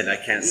 then I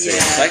can't say I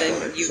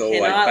cycled it. You so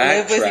cannot I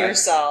live with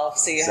yourself.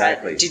 So you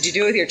did you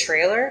do it with your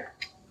trailer?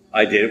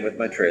 I did it with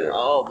my trailer.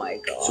 Oh my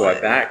God. So I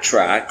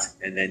backtracked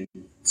and then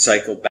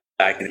cycled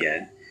back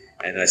again,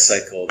 and I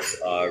cycled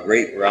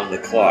right around the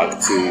clock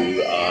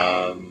to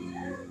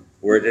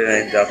where did I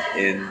end up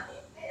in?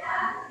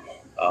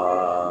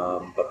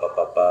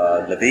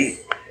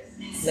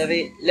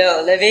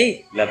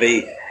 Lévis.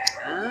 Lévis.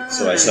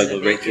 So I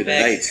cycled right through the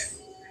night.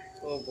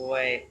 Oh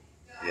boy.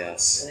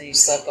 Yes. And then you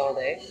slept all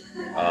day?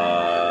 No,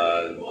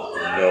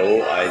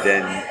 I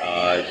then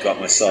got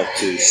myself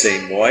to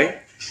St. Moy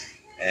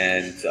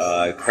and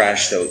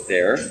crashed out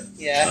there.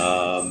 Yeah.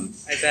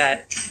 I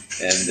bet.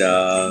 And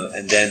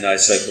then I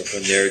cycled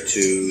from there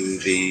to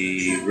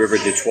the River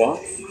de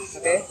Troyes.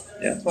 Okay.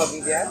 Yeah.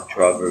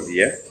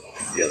 Trois-Rivières.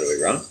 The other way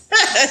around.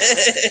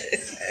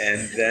 And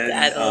then,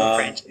 that old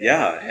French.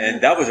 Yeah, and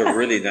that was a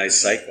really nice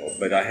cycle.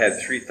 But I had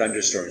 3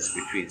 thunderstorms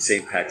between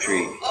St.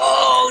 Patrick.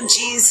 Oh,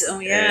 jeez. Oh,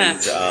 yeah.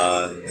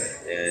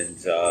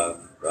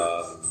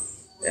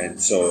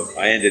 And so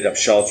I ended up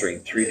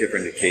sheltering 3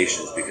 different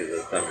occasions because of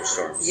the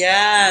thunderstorms.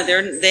 Yeah,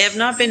 they have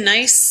not been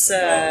nice.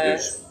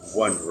 There's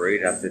one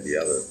right after the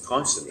other,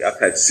 constantly. I've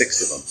had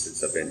 6 of them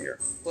since I've been here.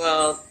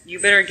 Well, you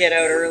better get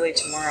out early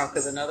tomorrow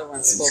because another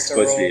one's supposed to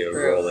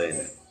roll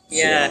in.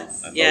 Yeah,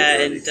 so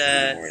and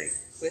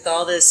with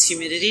all this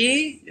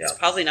humidity, it's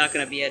probably not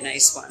going to be a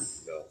nice one.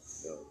 No.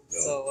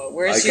 So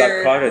where's I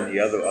got caught in the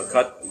other. I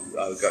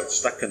got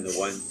stuck in the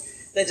one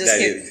that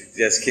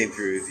just came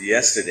through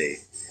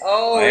yesterday.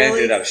 Oh, I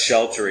really? ended up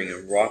sheltering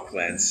in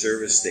Rockland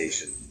service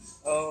station.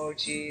 Oh,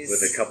 jeez.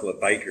 With a couple of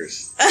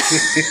bikers.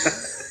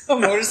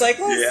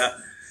 Motorcycles? Yeah.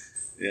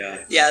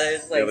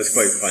 There's it was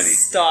quite funny.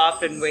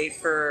 Stop and wait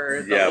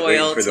for the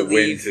oil for to the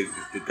leave. wind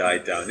to die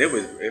down.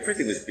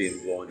 Everything was being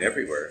blown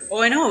everywhere.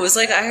 Oh, I know. It was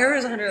like I heard it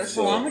was 100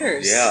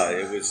 kilometers. Yeah,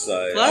 it was.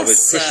 I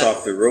was pushed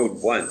off the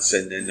road once,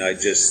 and then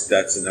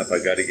that's enough. I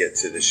got to get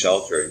to the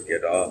shelter and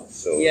get off.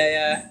 So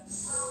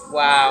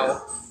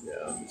Wow.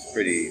 Yeah, it's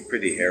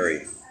pretty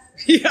hairy.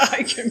 Yeah,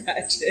 I can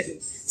imagine.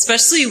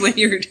 Especially when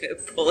you're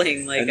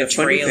pulling like a trailer. And the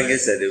funny thing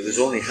is that it was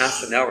only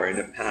half an hour and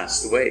it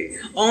passed away.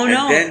 Oh,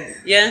 no. And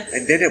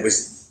then it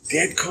was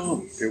dead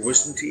calm. There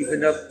wasn't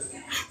even a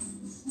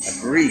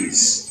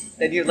breeze.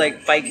 Then you're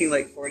biking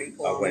 40 kilometers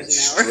an hour. I went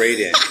straight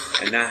in.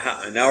 An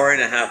hour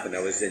and a half and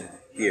I was in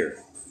here.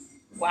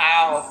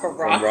 Wow, from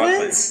Rockland?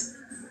 Rockland.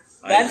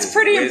 That's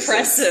pretty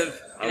impressive.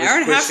 An hour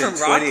and a half from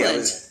Rockland. I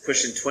was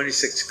pushing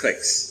 26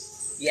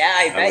 clicks. Yeah,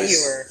 I bet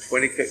you were.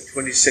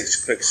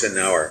 26 clicks an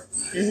hour.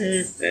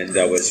 Mm-hmm. And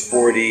I was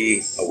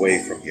 40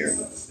 away from here.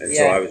 And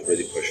so I was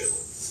really pushing.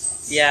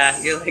 Yeah,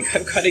 you're like,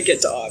 I've got to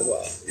get to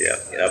Ottawa. Yeah,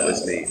 that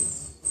was me.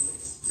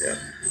 Yeah.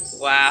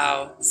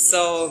 Wow.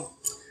 So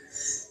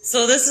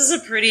this is a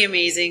pretty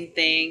amazing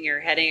thing. You're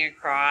heading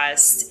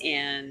across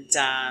and,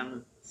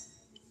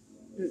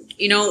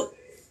 you know,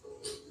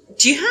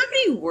 do you have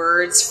any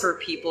words for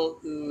people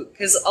who,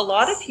 because a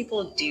lot of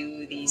people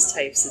do these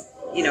types of,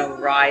 you know,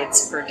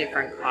 rides for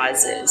different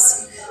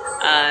causes. Do you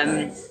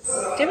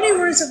have any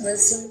words of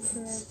wisdom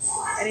for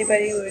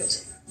anybody who would,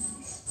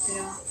 you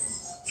know,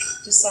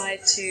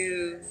 decide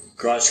to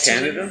cross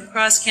Canada?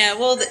 Cross Canada.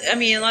 Well, I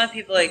mean, a lot of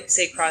people like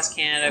say cross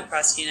Canada,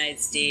 cross the United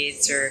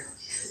States, or,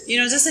 you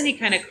know, just any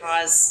kind of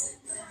cause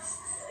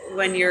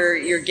when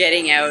you're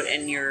getting out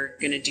and you're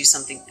going to do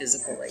something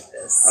physical like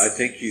this. I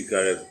think you've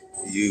got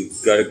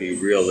to be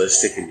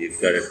realistic and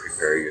you've got to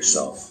prepare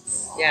yourself.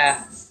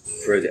 Yeah.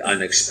 For the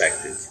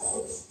unexpected.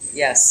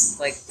 Yes,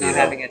 like not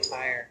having a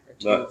tire.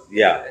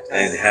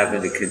 And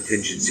having a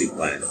contingency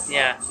plan.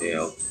 Yeah. You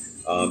know,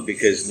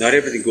 because not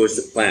everything goes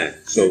to plan.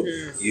 So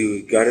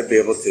you got to be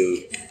able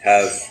to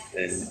have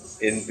an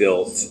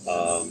inbuilt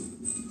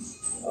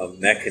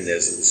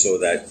mechanism so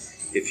that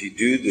if you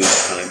do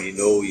lose time, you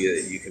know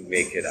you can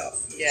make it up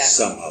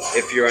somehow.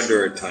 If you're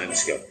under a time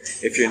scale.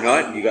 If you're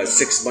not, you got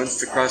 6 months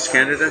to cross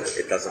Canada,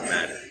 it doesn't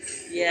matter.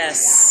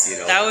 Yes. You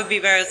know? That would be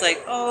better. It's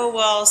like, oh,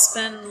 well, I'll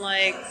spend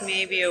like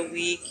maybe a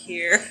week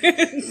here.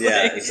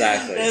 Yeah,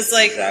 exactly. It's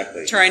like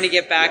trying to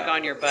get back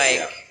on your bike.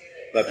 Yeah.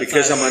 But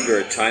because I'm under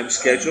a time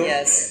schedule,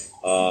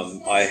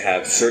 I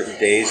have certain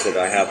days that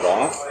I have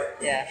off.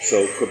 Yeah.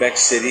 So Quebec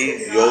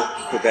City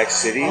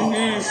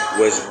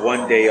was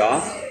 1 day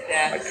off.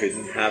 Yeah. I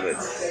couldn't have it.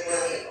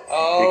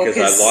 Oh, because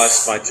I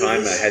lost my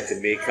time. I had to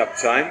make up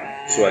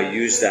time. So I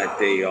used that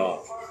day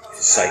off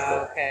to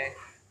cycle. Okay.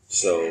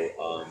 So,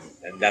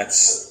 and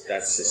that's the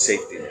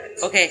safety net.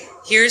 Okay.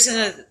 Here's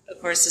another,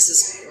 of course, this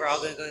is, we're all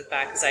going to go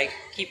back because I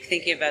keep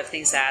thinking about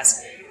things to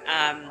ask.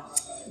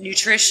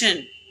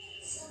 Nutrition.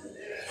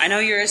 I know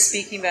you're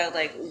speaking about,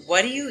 like,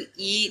 what do you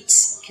eat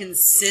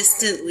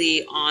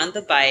consistently on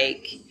the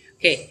bike?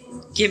 Okay,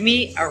 give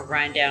me a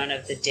rundown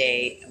of the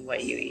day and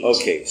what you eat.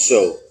 Okay,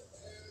 so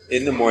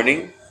in the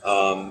morning,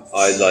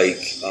 I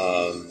like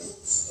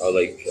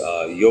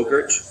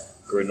yogurt,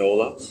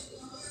 granola,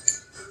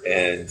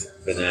 and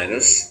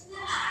bananas,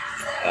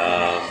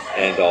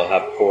 and I'll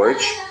have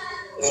porridge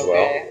as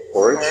well.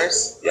 Porridge,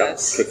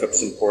 yes. Cook up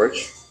some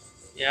porridge.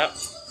 Yep.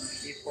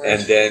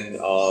 And then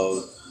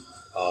I'll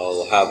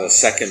have a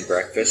second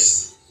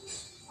breakfast,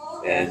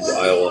 and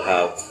I will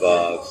have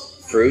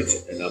fruit,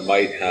 and I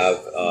might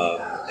have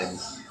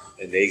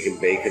an egg and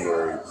bacon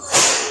or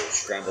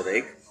scrambled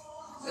egg.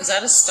 Is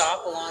that a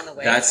stop along the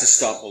way? That's a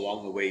stop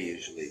along the way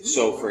usually.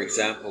 So, for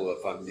example,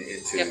 if I'm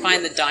into...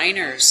 find the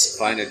diners.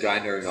 Find a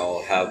diner and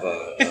I'll have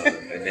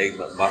an egg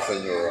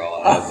muffin, or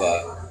I'll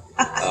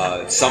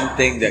have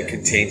something that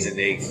contains an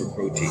egg for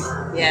protein.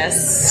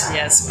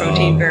 Yes,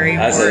 protein very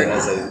important.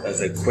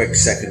 As a quick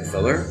second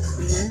filler.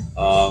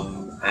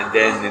 Mm-hmm. And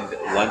then in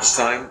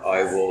lunchtime,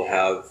 I will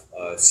have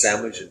a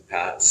sandwich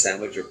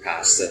or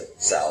pasta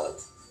salad.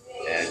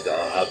 And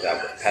I'll have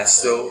that with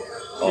pesto,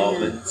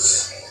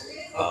 almonds.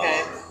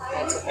 Okay.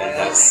 And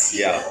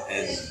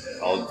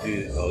I'll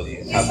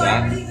have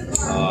that.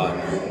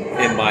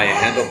 In my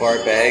handlebar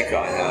bag,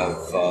 I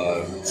have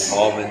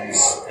almonds,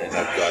 and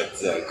I've got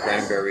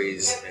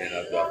cranberries, and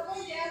I've got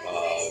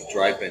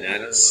dried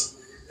bananas,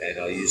 and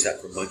I'll use that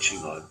for munching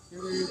on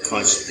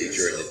constantly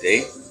during the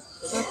day.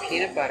 What about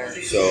peanut butter?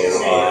 So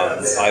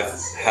I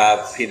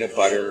have peanut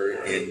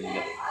butter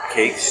in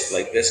cakes,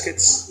 like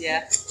biscuits.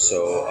 Yeah.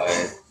 So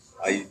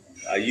I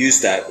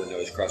used that when I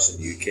was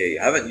crossing the UK.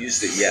 I haven't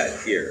used it yet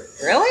here.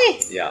 Really?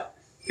 Yeah,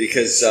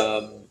 because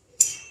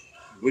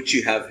what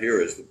you have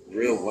here is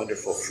real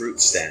wonderful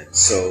fruit stands.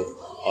 So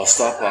I'll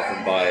stop off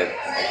and buy,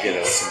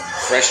 some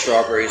fresh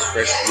strawberries,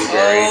 fresh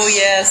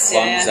blueberries,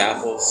 plums,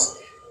 apples,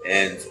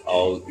 and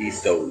I'll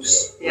eat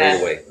those right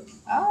away.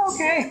 Oh,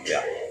 okay.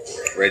 Yeah,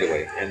 right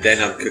away. And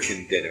then I'm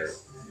cooking dinner.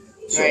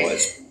 So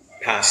it's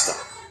pasta,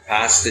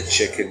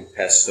 chicken,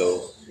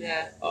 pesto.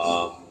 Yeah.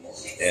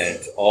 And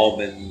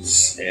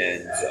almonds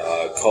and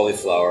broccoli,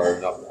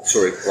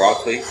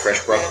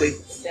 fresh broccoli.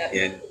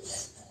 And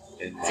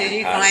so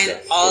you find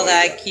all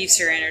that keeps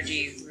your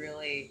energy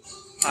really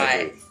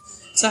high.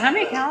 So how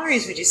many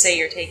calories would you say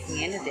you're taking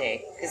in a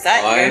day? Because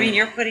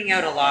you're putting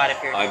out a lot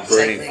if you're I'm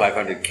burning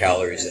 500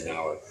 calories an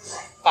hour.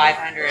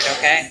 500,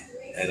 okay.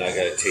 And I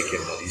got to take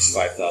in at least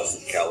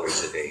 5,000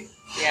 calories a day.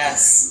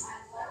 Yes.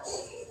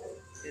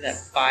 Do that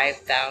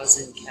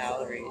 5,000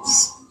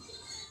 calories.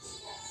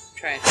 I'm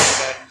trying to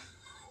think about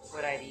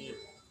what I'd eat.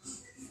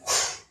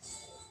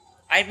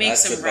 I'd make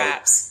some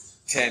wraps.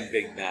 10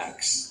 Big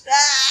Macs.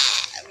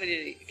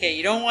 Okay,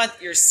 you don't want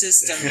your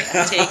system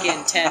to take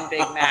in 10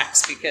 Big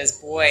Macs because,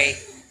 boy,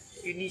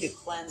 you need to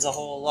cleanse a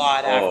whole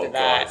lot after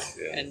that, gosh,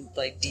 yeah. and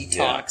like detox.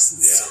 Yeah, and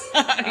stuff.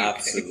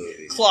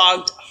 absolutely.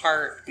 Clogged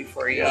heart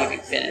before you even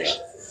finish.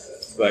 Yeah.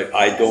 But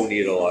I don't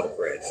eat a lot of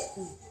bread.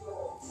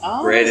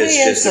 Oh, bread is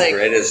yeah,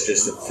 bread is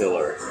just a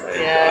filler,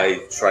 and I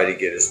try to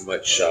get as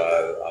much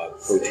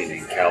protein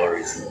and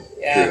calories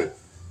through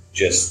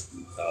just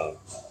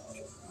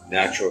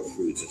natural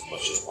foods as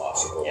much as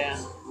possible.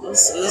 Yeah,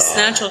 those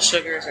natural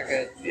sugars are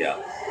good. Yeah.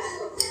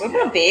 What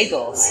about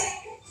bagels?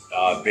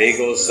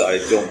 Bagels, I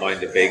don't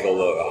mind a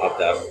bagel. I'll have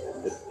that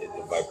in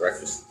my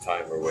breakfast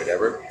time or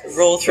whatever.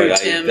 Roll through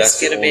Tim's, that's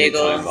get a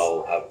bagel. The only time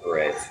I'll have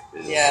bread.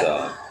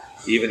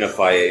 Even if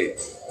I've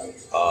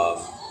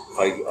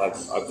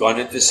gone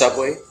into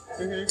Subway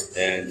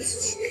and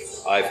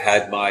I've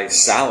had my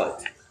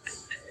salad,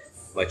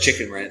 my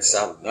chicken ranch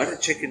salad, not a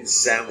chicken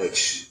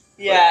sandwich.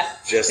 Yeah.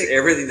 Just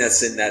everything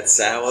that's in that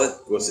salad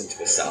goes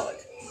into a salad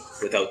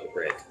without the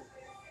bread.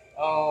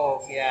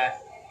 Oh, yeah.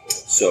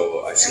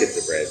 So I skip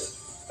the bread.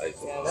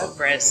 That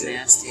bread's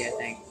nasty, I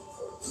think.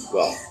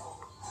 Well,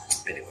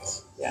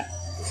 anyways. Yeah.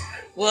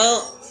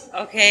 Well,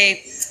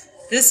 okay.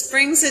 This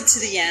brings it to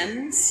the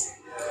end.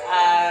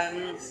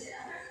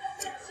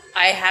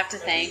 I have to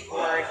thank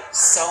Gord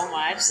so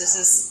much. This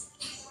is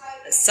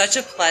such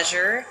a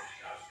pleasure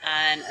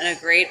and a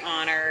great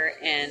honor,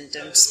 and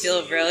I just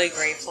feel really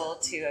grateful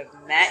to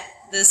have met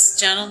this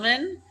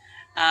gentleman.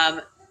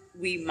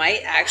 We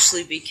might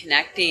actually be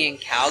connecting in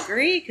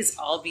Calgary because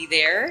I'll be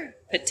there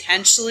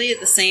potentially at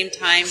the same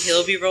time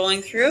he'll be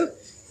rolling through.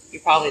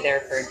 You're probably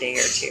there for a day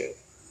or two.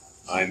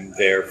 I'm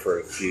there for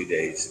a few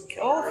days in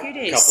Calgary. Oh, a few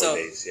days. A couple of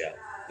days, yeah.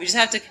 We just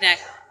have to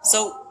connect.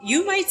 So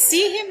you might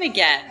see him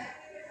again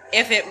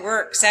if it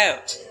works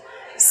out.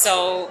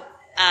 So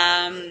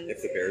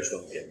if the Bears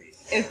don't get me.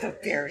 If the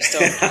Bears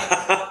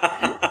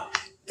don't.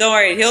 Don't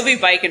worry, he'll be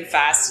biking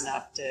fast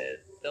enough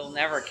they'll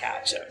never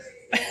catch him.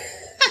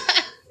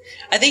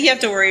 I think you have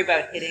to worry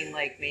about hitting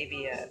like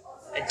maybe a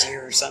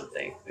deer or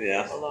something.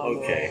 Yeah.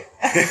 Okay.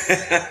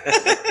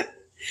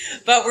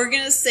 But we're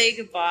going to say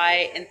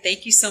goodbye, and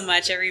thank you so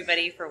much,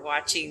 everybody, for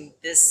watching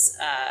this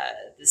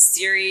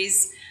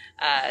series,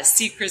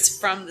 Secrets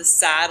from the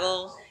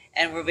Saddle.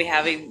 And we'll be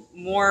having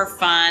more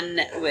fun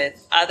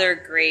with other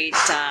great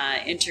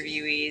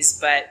interviewees.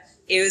 But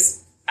it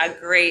was a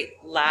great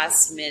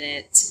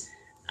last-minute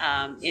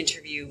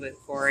interview with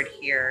Gord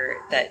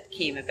here that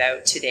came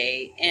about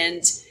today.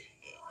 And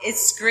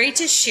it's great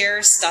to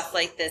share stuff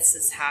like this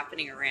that's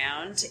happening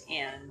around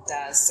and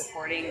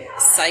supporting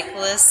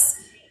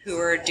cyclists who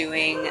are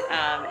doing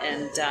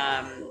and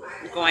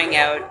going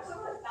out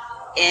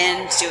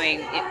and doing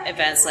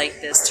events like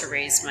this to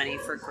raise money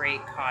for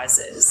great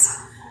causes.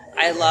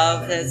 I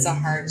love that it's a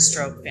Heart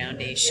Stroke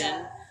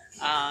Foundation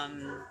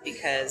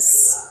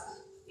because,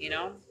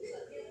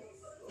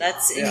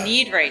 that's in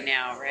need right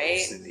now, right?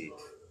 It's in need.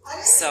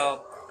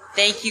 So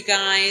thank you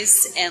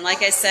guys. And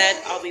like I said,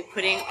 I'll be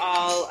putting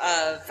all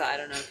of, I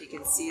don't know if you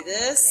can see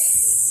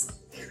this.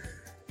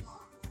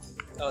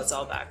 Oh, it's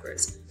all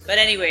backwards. But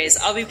anyways,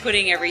 I'll be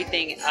putting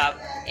everything up,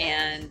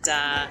 and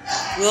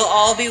we'll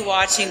all be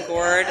watching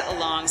Gord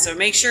along. So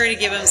make sure to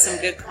give him some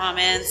good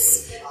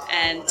comments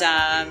and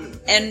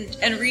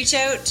reach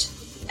out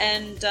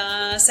and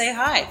say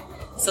hi.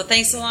 So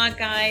thanks a lot,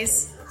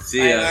 guys.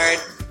 See ya. Bye, Gord.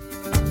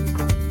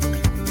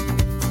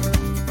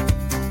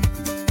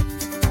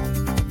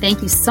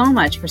 Thank you so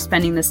much for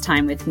spending this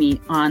time with me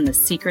on the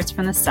Secrets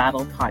from the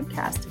Saddle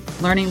podcast,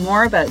 learning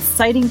more about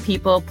sighting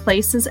people,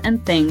 places,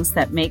 and things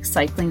that make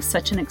cycling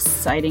such an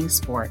exciting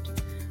sport.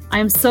 I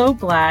am so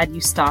glad you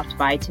stopped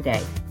by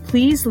today.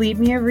 Please leave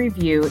me a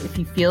review if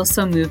you feel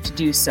so moved to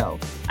do so.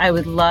 I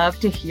would love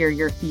to hear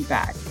your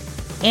feedback.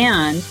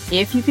 And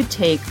if you could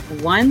take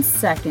 1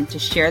 second to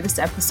share this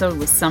episode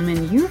with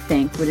someone you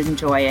think would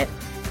enjoy it,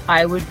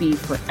 I would be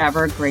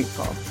forever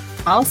grateful.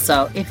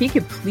 Also, if you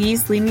could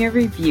please leave me a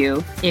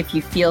review if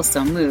you feel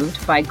so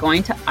moved by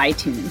going to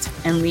iTunes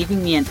and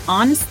leaving me an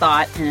honest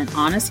thought and an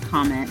honest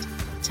comment,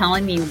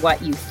 telling me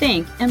what you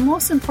think, and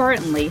most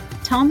importantly,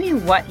 tell me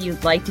what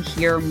you'd like to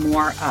hear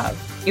more of.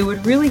 It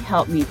would really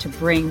help me to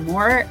bring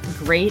more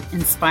great,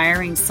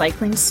 inspiring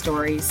cycling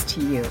stories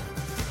to you.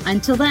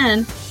 Until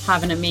then,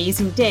 have an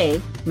amazing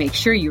day, make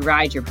sure you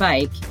ride your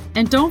bike,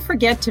 and don't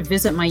forget to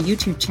visit my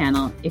YouTube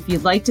channel if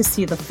you'd like to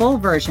see the full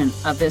version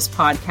of this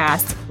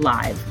podcast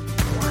live.